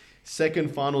typical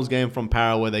second finals game from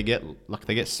Para where they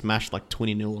get smashed like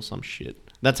 20-0 or some shit.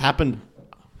 That's happened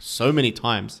so many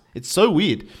times. It's so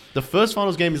weird. The first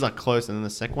finals game is like close, and then the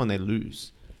second one they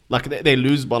lose. Like they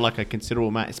lose by like a considerable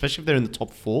amount, especially if they're in the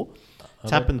top 4.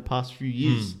 It's happened the past few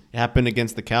years. It happened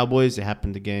against the Cowboys. It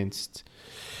happened against.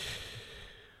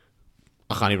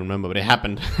 I can't even remember, but it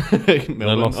happened.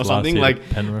 Melbourne or something like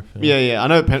Penrith. Yeah. I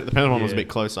know the Penrith one was a bit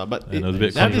closer, but it was a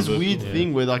bit they have this weird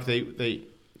thing where like they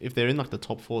if they're in like the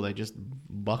top 4, they just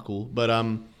buckle. But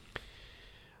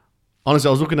honestly,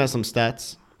 I was looking at some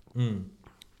stats.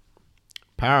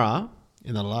 Para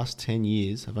in the last 10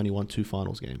 years have only won 2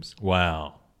 finals games.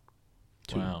 Wow.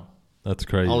 2. Wow. That's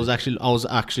crazy. I was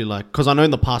actually like, because I know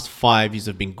in the past 5 years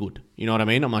have been good. You know what I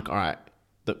mean? I'm like, all right.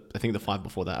 I think the 5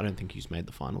 before that, I don't think he's made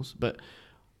the finals. But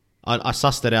I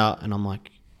sussed it out, and I'm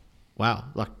like, wow,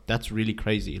 like that's really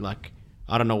crazy. Like,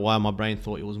 I don't know why my brain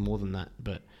thought it was more than that,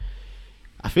 but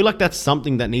I feel like that's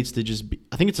something that needs to just be.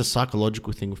 I think it's a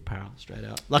psychological thing with Para, straight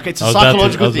out. Like it's a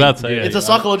psychological thing. It's a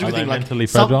psychological thing. Like mentally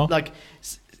fragile. Like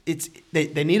it's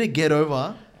they need to get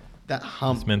over that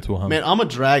hump. It's mental hump. Man, I'm a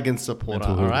Dragons supporter.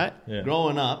 Mental all right, yeah.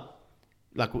 Growing up,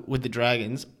 like with the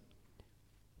Dragons.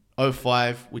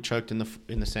 05 we choked in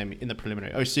the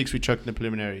preliminary. 06 we choked in the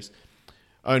preliminaries.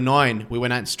 09 we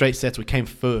went out in straight sets. We came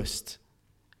first.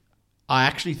 I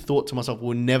actually thought to myself,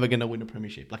 we're never going to win a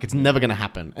premiership. Like, it's never going to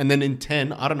happen. And then in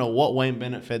 10, I don't know what Wayne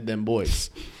Bennett fed them boys.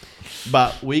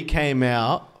 But we came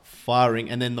out firing.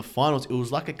 And then the finals, it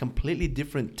was like a completely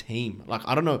different team. Like,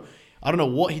 I don't know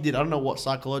what he did. I don't know what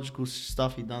psychological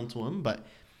stuff he done to him. But,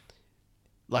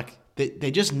 like,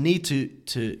 they just need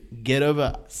to get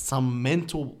over some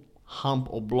mental hump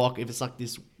or block. If it's like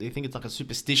this, they think it's like a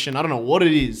superstition. I don't know what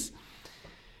it is.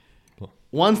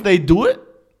 Once they do it,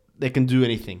 they can do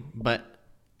anything. But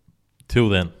till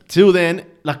then,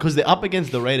 like, because they're up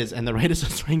against the Raiders, and the Raiders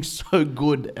are playing so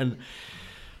good, and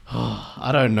I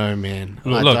don't know, man.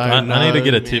 I need to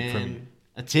get a tip from you.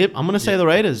 A tip? I'm gonna say the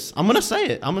Raiders. I'm gonna say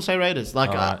it. I'm gonna say Raiders.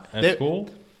 Like,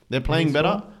 they're playing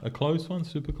better. A close one,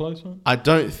 super close one. I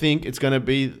don't think it's gonna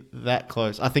be that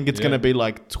close. I think it's gonna be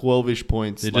like 12-ish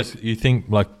points. You think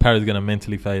like Para's gonna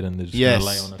mentally fade, and they're just gonna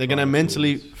lay on. They're gonna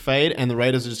mentally fade, and the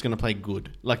Raiders are just gonna play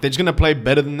good. Like, they're just gonna play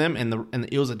better than them, and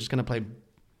the Eels are just gonna play.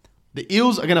 The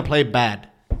Eels are gonna play bad.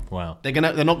 Wow. They're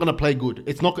not gonna play good.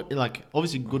 It's not like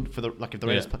obviously good for if the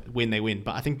Raiders win, they win.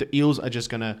 But I think the Eels are just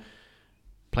gonna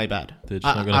play bad.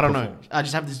 I don't know. I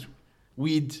just have this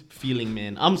weird feeling,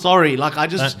 man. I'm sorry. Like, I've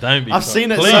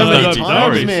seen it so many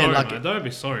times, man. Like, don't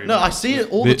be sorry. No, I see it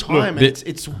all the time, and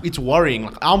it's worrying.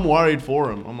 Like, I'm worried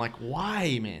for him. I'm like,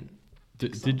 why, man? Do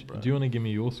you want to give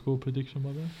me your score prediction,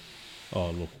 by the way?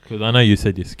 Oh, look, because I know you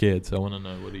said you're scared, so I want to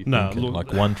know what do you think. Look,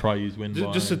 like one try you win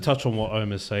by. Just to touch on what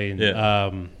Omar's saying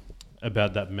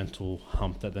about that mental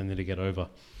hump that they need to get over.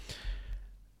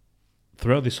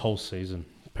 Throughout this whole season,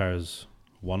 Para's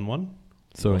won one.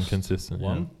 So inconsistent.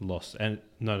 Lost. And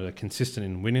no, they're consistent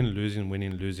in winning,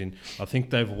 losing. I think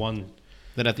they've won.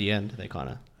 Then at the end, they kind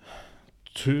of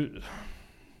two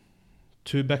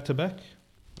back-to-back.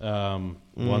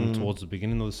 One towards the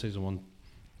beginning of the season, one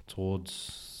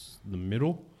towards the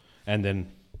middle, and then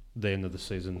the end of the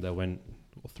season they went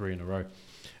 3 in a row.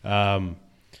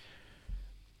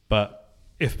 But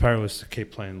if Para was to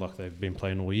keep playing like they've been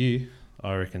playing all year,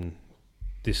 I reckon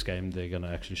this game they're going to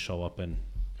actually show up and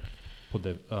put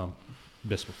their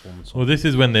best performance on. Well, this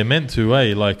is when they're meant to,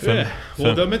 eh? Like, they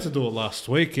were meant to do it last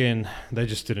week, and they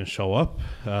just didn't show up.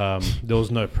 There was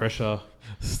no pressure.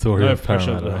 Story of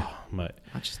Parramatta, mate.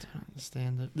 I just don't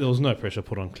understand it. There was no pressure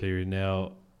put on Cleary.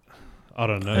 Now, I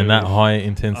don't know. And that high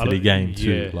intensity game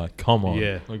too. Yeah. Like, come on.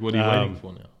 Yeah. Like, what are you waiting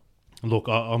for now? Look,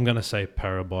 I'm going to say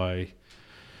Para by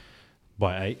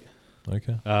 8.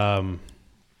 Okay. I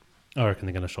reckon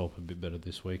they're going to show up a bit better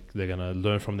this week. They're going to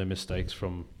learn from their mistakes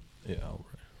from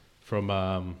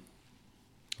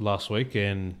last week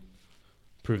and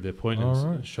prove their point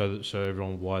and show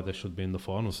everyone why they should be in the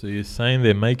finals. So you're saying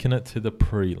they're making it to the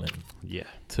prelim,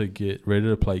 to get ready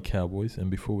to play Cowboys.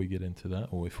 And before we get into that,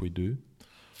 or if we do,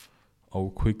 I'll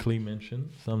quickly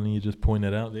mention something you just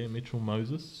pointed out there, Mitchell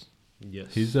Moses.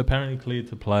 Yes, he's apparently cleared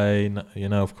to play. You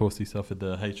know, of course, he suffered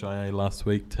the HIA last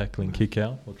week, tackling kick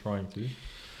out or trying to.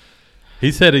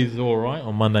 He said he's all right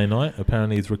on Monday night.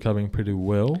 Apparently, he's recovering pretty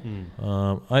well.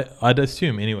 I'd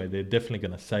assume, anyway, they're definitely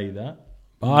going to say that.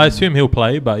 I assume he'll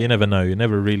play, but you never know. You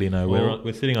never really know.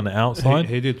 We're sitting on the outside.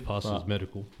 He did pass his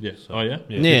medical. Yeah. So, Oh, yeah?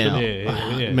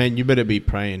 Yeah. Man, you better be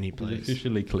praying he He's plays.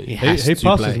 officially clear. He has he to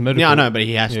passed play. his medical. Yeah, I know, but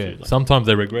he has Yeah. to. Sometimes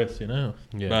they regress, you know.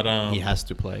 Yeah. But He has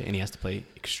to play, and he has to play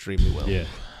extremely well. Yeah.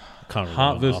 Can't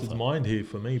heart remember versus after. mind here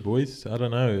for me, boys. I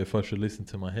don't know if I should listen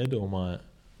to my head or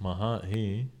my heart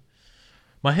here.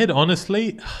 My head,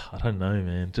 honestly, I don't know,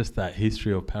 man. Just that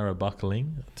history of para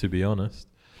buckling, to be honest,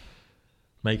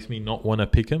 makes me not want to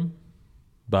pick him.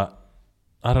 But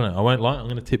I don't know. I won't lie. I'm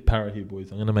going to tip para here,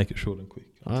 boys. I'm going to make it short and quick.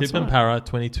 I'm That's tipping right. para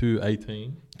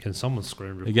 22-18 Can someone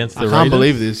scream against the I Raiders. can't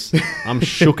believe this. I'm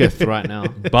shooketh right now.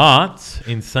 But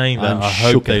in saying that, I'm I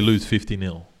hope they shooketh. lose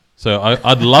 50-0. So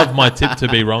I'd love my tip to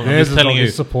be wrong. I'm just telling you.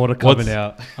 supporter what's-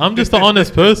 out. I'm just an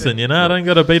honest person, you know. I don't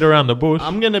got to beat around the bush.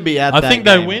 I'm going to be at I that think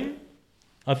they game. win.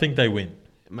 I think they win.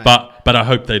 Mate, But I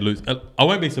hope they lose. I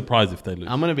won't be surprised if they lose.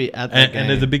 I'm going to be at that And, game. and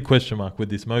there's a big question mark with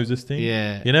this Moses thing.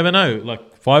 Yeah. You never know.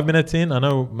 Like 5 minutes in, I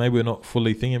know maybe we're not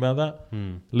fully thinking about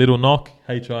that. Little knock,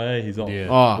 HIA, he's off. Yeah.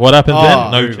 Oh. What happens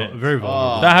then? No Very, chance. very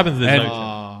vulnerable. That happens, there's And- no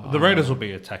chance. The Raiders will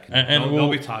be attacking. And they'll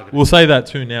be targeting. we'll say that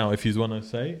too now if you want to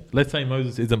say. Let's say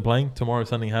Moses isn't playing. Tomorrow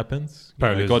something happens. You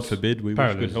know, Para God loses. forbid, we Para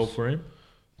wish good loses. health for him.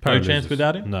 Para No loses. chance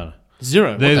without him? No.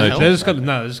 Zero. They're, What the hell? they're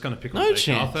just gonna pick on No Jake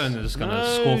chance. Arthur and they're just gonna No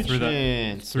score through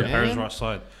chance, through man. Para's right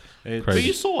side. It's- But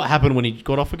you saw what happened when he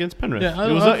got off against Penrith.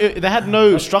 Yeah, They had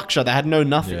no structure. They had no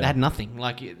nothing. Yeah. They had nothing.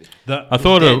 Like I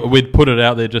thought dead. we'd put it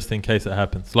out there just in case it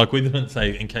happens. Like we didn't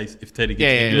say in case if Teddy gets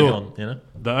Yeah, injured yeah. on, you know.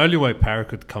 The only way Para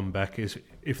could come back is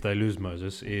if they lose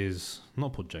Moses is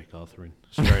not put Jake Arthur in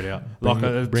straight out. Bring- Like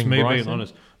it's bring me Bryce being in?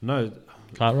 honest. No,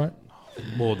 Cartwright?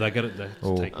 well they get it. They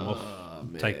Oh. take him off,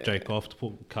 take Jake off to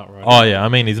put Cartwright. Oh yeah, I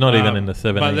mean he's not even in the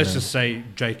 17. But let's just say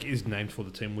Jake is named for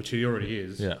the team, which he already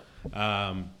is. yeah.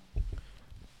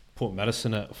 Put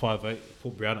Madison at 5'8",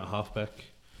 put Brown at halfback.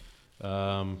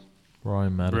 Ryan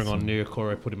Madison. Bring on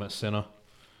Niokore, put him at centre,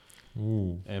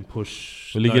 Ooh. and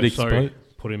push. Will he get exposed?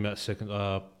 Put him at second.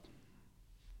 At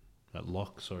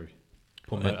lock. Sorry.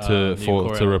 Put To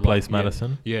Niokore to at replace lock.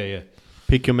 Madison Yeah.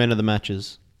 pick your man of the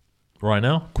matches right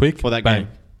now, quick for that bang.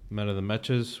 game. Man of the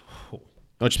matches.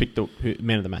 I'll just pick the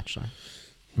man of the match. Sorry.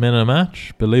 Man of the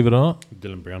match, believe it or not.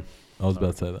 Dylan Brown. I was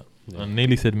about to say that. Yeah. I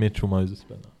nearly said Mitchell Moses,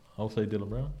 but no. I'll say Dylan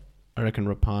Brown. I reckon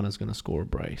Rapana's going to score a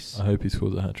brace. I hope he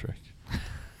scores a hat trick. I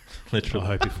Literally.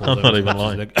 hope he falls I'm over not as even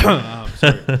much as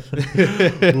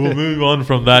lying. sorry. We'll move on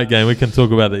from that game. We can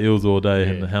talk about the Eels all day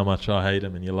and Yeah. how much I hate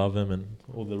them and you love them and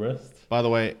all the rest. By the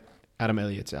way, Adam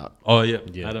Elliott's out. Oh yeah,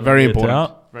 Yeah. Adam Very Elliott's important.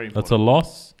 out. Very That's a important.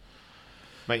 loss.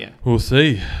 But yeah, We'll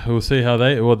see. We'll see how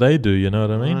what they do. You know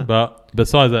what I mean? Right. But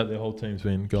besides that, the whole team's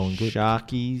been going good.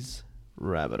 Sharkies,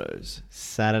 Rabbitohs,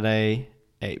 Saturday,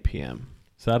 8 p.m.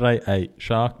 Saturday 8,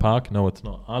 Shark Park. No, it's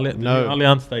not. No.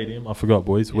 Allianz Stadium. I forgot,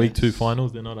 boys. Week 2 Yes.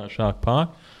 finals. They're not at Shark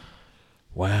Park.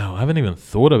 Wow, I haven't even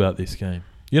thought about this game.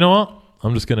 You know what?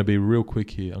 I'm just going to be real quick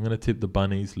here. I'm going to tip the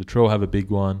Bunnies. Latrell have a big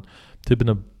one. Tipping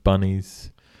the Bunnies.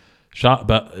 Shark,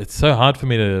 but it's so hard for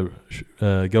me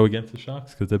to go against the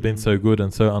Sharks because they've been so good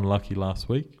and so unlucky last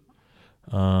week.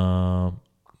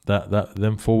 That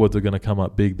them forwards are going to come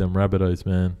up big. Them Rabbitohs,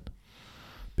 man,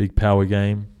 big power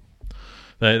game.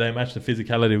 They matched the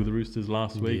physicality with the Roosters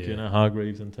last week. Yeah. You know,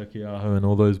 Hargreaves and Takiaho and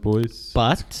all those boys.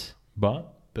 But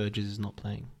But Burgess is not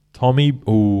playing. Tommy,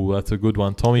 oh, that's a good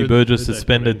one. Tommy Who- Burgess who'd they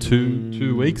suspended put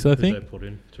two weeks, I Who'd think. they put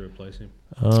in to replace him?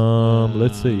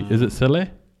 Let's see. Is it Sele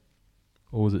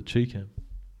or was it Cheekham?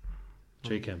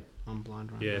 Cheekham. I'm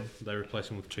blind right Yeah, now. they replace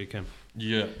him with Cheekham.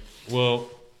 Yeah. Well,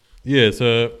 yeah.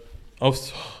 So,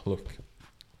 look,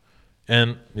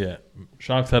 and yeah,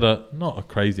 Sharks had not a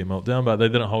crazy meltdown, but they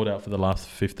didn't hold out for the last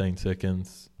 15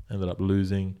 seconds. Ended up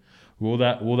losing. Will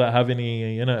that have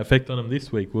any effect on them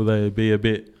this week? Will they be a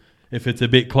bit? If it's a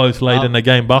bit close late in the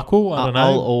game, buckle. I don't know.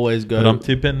 I'll always go. But I'm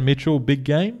tipping Mitchell big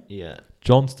game. Yeah,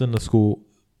 Johnston to score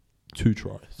 2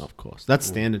 tries. of course. That's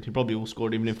standard. He probably will score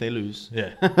it even if they lose.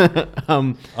 Yeah.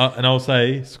 Um. And I'll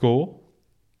say score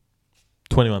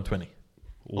 21-20.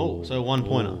 Oh, so 1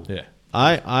 pointer. Yeah.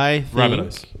 I think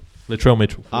Rabbitohs. Latrell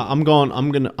Mitchell.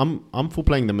 I'm full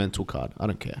playing the mental card. I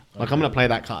don't care. Like I'm gonna play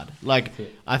that card. Like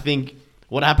I think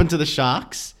what happened to the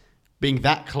Sharks being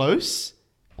that close.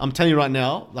 I'm telling you right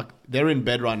now, like they're in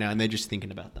bed right now and they're just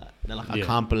thinking about that. They're like, I Yeah.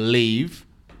 can't believe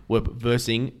we're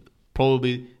versing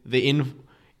probably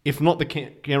if not the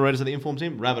Canberra Raiders are the informed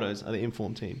team, Rabbitohs are the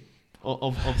informed team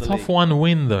of the Tough league. one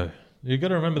win though. You got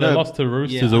to remember they No, lost to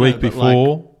Roosters yeah, a I week know, but like-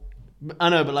 before. I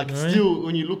know, but like Right. still,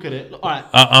 when you look at it, all right.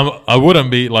 I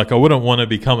wouldn't want to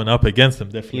be coming up against them.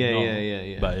 Definitely not.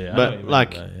 Yeah. But yeah, I know what you but mean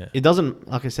like by that, yeah. it doesn't.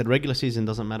 Like I said, regular season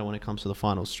doesn't matter when it comes to the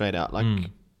finals. Straight out, like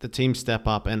the teams step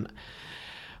up, and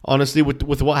honestly,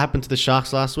 with what happened to the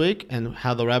Sharks last week and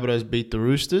how the Rabbitohs beat the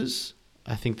Roosters,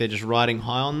 I think they're just riding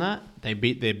high on that. They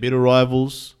beat their bitter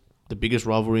rivals, the biggest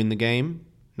rivalry in the game.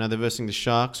 Now they're versing the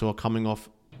Sharks, who are coming off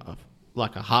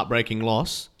like a heartbreaking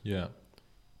loss. Yeah.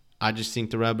 I just think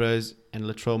the Rabbitohs and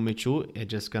Latrell Mitchell are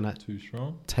just going to Too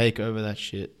strong. take over that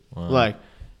shit. Wow. Like,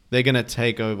 they're going to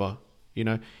take over. You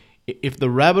know, if the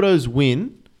Rabbitohs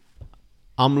win,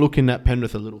 I'm looking at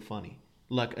Penrith a little funny.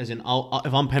 Like, as in,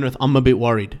 if I'm Penrith, I'm a bit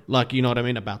worried. Like, you know what I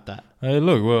mean about that. Hey,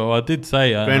 look, well, I did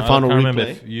say, Grand I final can't remember replay.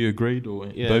 if you agreed or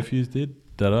both of you did,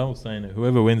 that I was saying that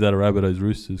whoever wins out of Rabbitohs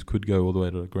Roosters could go all the way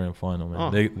to the grand final, man.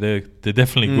 Oh. They're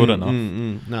definitely good enough.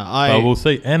 No, But we'll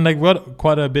see. And they've got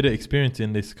quite a bit of experience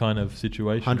in this kind of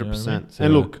situation. 100%. You know what I mean? So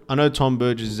And look, I know Tom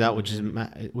Burgess is out, which is a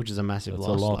massive That's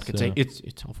loss. a loss, Like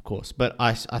it's of course, but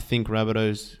I think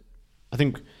Rabbitohs will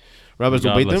beat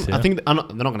Regardless, them. yeah. I think they're not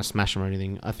going to smash them or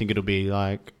anything. I think it'll be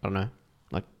like, I don't know,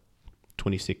 like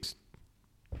 26,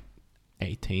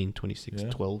 18, 26,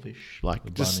 12-ish. Like the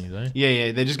just Bunnies, eh?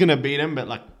 yeah, they're just going to beat them, but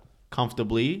like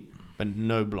comfortably, but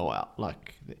no blowout.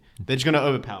 Like they're just going to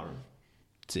overpower them.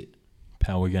 That's it.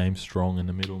 Power game strong in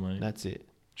the middle, mate. That's it.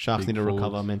 Sharks Big need to recover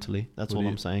forwards. mentally. That's What all do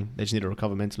I'm you- saying. They just need to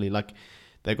recover mentally. Like,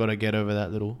 they got to get over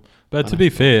that little... But to be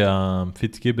fair,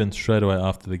 Fitzgibbon straight away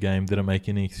after the game didn't make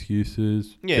any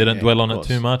excuses. Didn't dwell on it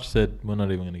too much. Said we're not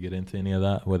even going to get into any of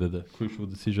that. Whether the crucial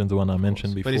decisions, the one I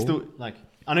mentioned before. But he's still, like...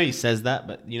 I know he says that,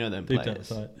 but you know them Deep players.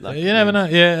 down inside. Like, You never know.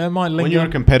 Yeah, it might linger. When you're a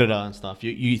competitor and stuff,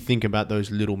 you think about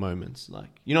those little moments. Like,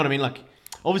 you know what I mean? Like,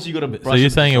 obviously you got to... So you're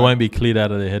saying it won't be cleared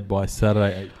out of their head by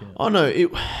Saturday 8 p.m. Oh, no.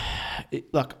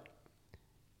 Like...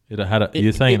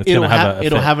 You're saying it's going to have an effect.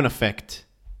 It'll have an effect.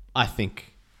 I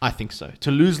think so.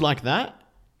 To lose like that...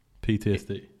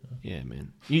 PTSD. Yeah,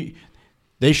 man.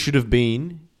 They should have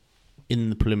been in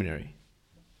the preliminary.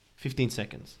 15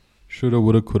 seconds. Shoulda,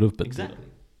 woulda, coulda, but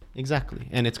Exactly.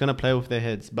 And it's going to play with their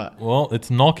heads, but... well, it's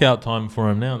knockout time for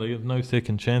them now. They have no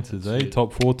second chances, eh?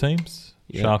 Top 4 teams,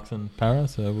 Yeah. Sharks and Para.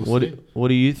 So we'll see. What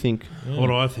do you think? Yeah. What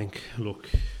do I think? Look,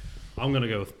 I'm going to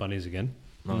go with Bunnies again.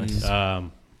 Nice.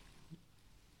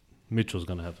 Mitchell's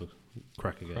going to have a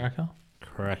crack again. Cracker?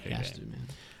 He has to,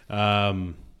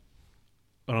 man.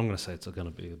 But I'm going to say it's going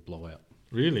to be a blowout.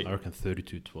 Really? I reckon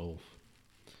 32-12.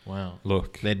 Wow.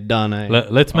 Look. They're done, eh?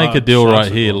 Let's make a deal Sharks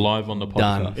right are here, gone. live on the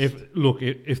Done.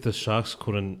 podcast. If the Sharks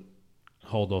couldn't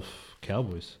hold off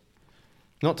Cowboys.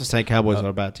 Not to say Cowboys are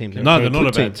a bad team. No, they're not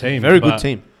a bad team. Very good but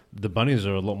team. The Bunnies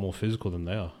are a lot more physical than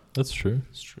they are. That's true.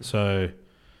 It's true. So,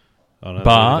 I don't know.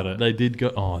 But they did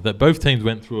go. That both teams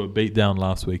went through a beatdown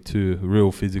last week too.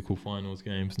 Real physical finals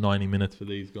games. 90 minutes for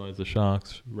these guys. The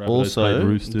Sharks. Rabbitohs Also, played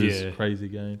Roosters. yeah. Crazy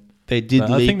game. They did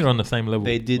But I leak... think they're on the same level.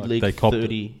 They did Like, leak they copped it.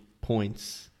 30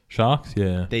 points. Sharks,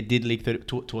 yeah. They did leak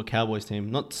 30 to a Cowboys team.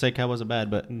 Not to say Cowboys are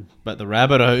bad, but the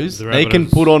Rabbitohs, The they can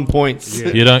Rabbitohs- put on points.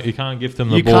 Yeah. You can't give them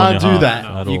the You ball. in can't your do half that. No,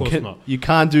 at of all. course not. You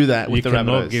can't do that with You the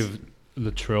cannot Rabbitohs. give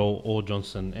Latrell or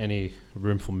Johnson any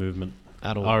room for movement.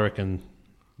 At all. I reckon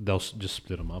they'll just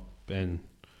split them up. And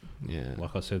Yeah.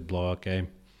 like I said, blowout game.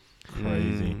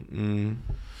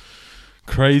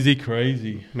 Crazy.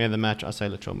 Crazy. Man of the match, I say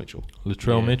Latrell Mitchell.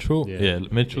 Latrell Yeah. Mitchell. Yeah. Yeah,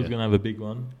 Mitchell's Yeah. going to have a big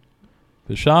one.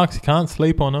 The Sharks, you can't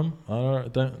sleep on them.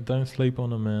 Don't sleep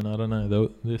on them, man. I don't know.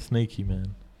 They're sneaky,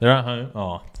 man. They're at home.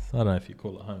 I don't know if you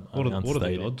call it home. What are Allianz the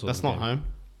Stadium. odds? That's on the not game? home.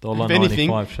 $1.95 If anything,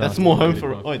 Sharks. that's more home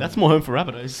for. $1.85. Oh, that's more home for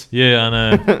Rabbitohs. Yeah, I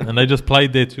know. And they just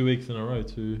played there 2 weeks in a row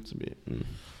too. It's a bit.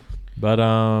 But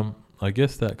I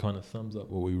guess that kind of sums up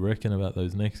what we reckon about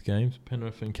those next games.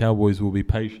 Penrith and Cowboys will be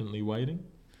patiently waiting.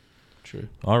 True.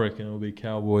 I reckon it will be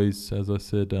Cowboys, as I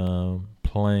said,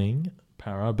 playing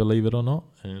Para, believe it or not,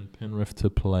 and Penrith to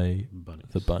play Bunnies.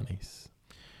 the Bunnies.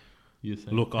 You're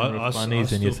saying Look, I- Penrith I s-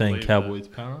 Bunnies, I and you're still saying believe Cowboys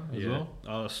Para as Yeah, well?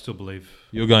 I still believe.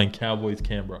 You're going Cowboys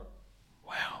Canberra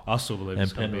I still believe and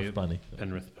it's going to be Penrith Bunny. a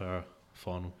Penrith Para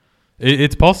final.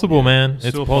 It's possible, Yeah, man. It's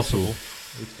still possible.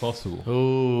 It's possible.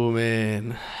 Oh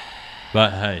man,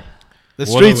 But hey, the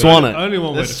What streets are we- want it. Only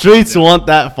one The way to streets find out. want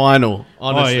that final.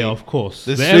 Honestly, Oh yeah, of course.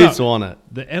 the The streets want it.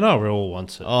 The NRL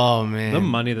wants it. Oh man, The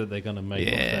money that they're going to make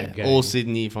off yeah, that game. all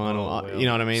Sydney final. Oh, well. You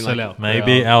know what I mean? Sell Like, out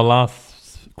maybe crowd. our last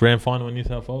grand final in New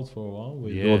South Wales for a while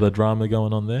with Yeah. all the drama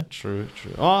going on there. True.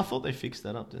 Oh, I thought they fixed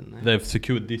that up, didn't they? They've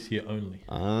secured this year only.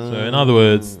 Ah. So in other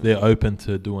words, they're open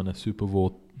to doing a Super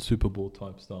Bowl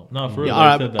type style. No, for real, Yeah, they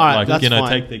alright, said that. alright, like, that's fine.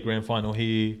 take their grand final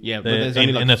here. Yeah, but there there's only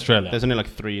in like Australia. There's only like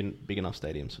 3 big enough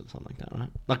stadiums for something like that, right?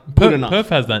 Like good enough. Perth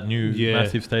has that new Yeah.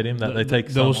 massive stadium that they take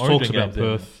There some was talks Origin about games in.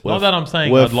 Perth. Not that I'm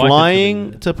saying We're I'd like flying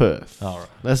it to to Perth. be. All right.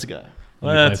 Let's go. You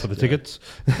pay Let's for the go. tickets.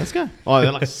 Let's go. Oh,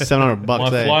 they're like $700 My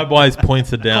there. flybys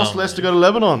points are down. Cost less to go to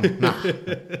Lebanon. Nah.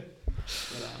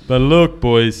 But look,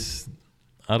 boys,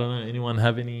 I don't know. Anyone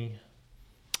have any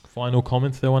final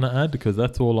comments they want to add? Because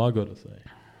that's all I got to say.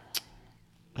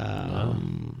 I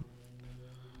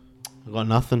got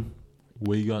nothing.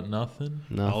 We got nothing.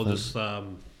 I'll just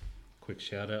quick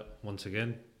shout out once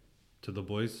again to the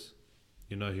boys.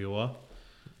 You know who you are.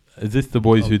 Is this the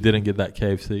boys who didn't get that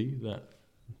KFC? That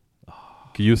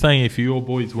 'cause you were saying if your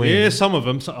boys win, Yeah, some of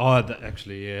them.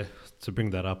 Actually, yeah. To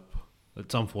bring that up,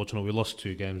 it's unfortunate. We lost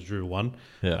 2 games, drew 1.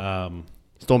 yeah,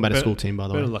 Storm better school team, by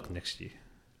the Better way. luck next year.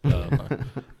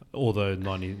 Although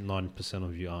 99%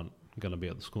 of you aren't going to be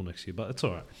at the school next year, but it's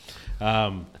all right.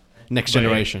 Next but yeah,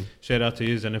 generation. shout out to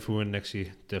you, and if we win next year,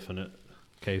 definite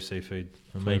KFC feed.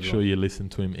 and for make sure everyone. you listen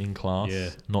to him in class, Yeah.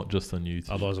 not just on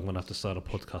YouTube. Otherwise, I'm going to have to start a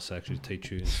podcast to actually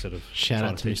teach you instead of Shout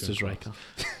trying out to teach you Mr. in class.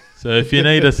 Zraker. So if you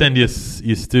need to send your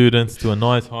students to a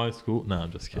nice high school, no,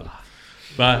 I'm just kidding.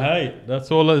 But hey, that's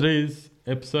all it is.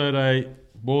 Episode 8,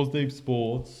 Balls Deep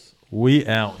Sports. We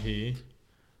out here.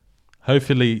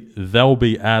 Hopefully they'll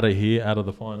be out of here, out of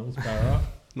the finals. Para.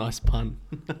 Nice pun.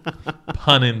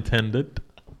 Pun intended.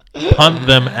 Punt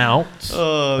them out.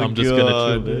 Oh, I'm just going to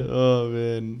chill there. Oh,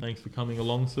 man. Thanks for coming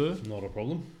along, sir. Not a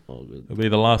problem. Oh, good. It'll be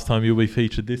the last time you'll be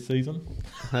featured this season.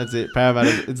 That's it.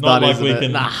 Parramatta, it's Not done, like isn't we it?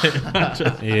 can. Nah.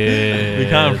 Yeah, We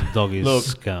can't- dog is Look.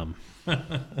 scum.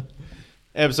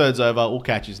 Episode's over. We'll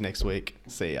catch you next week.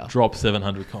 See ya. Drop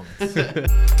 700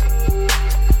 comments.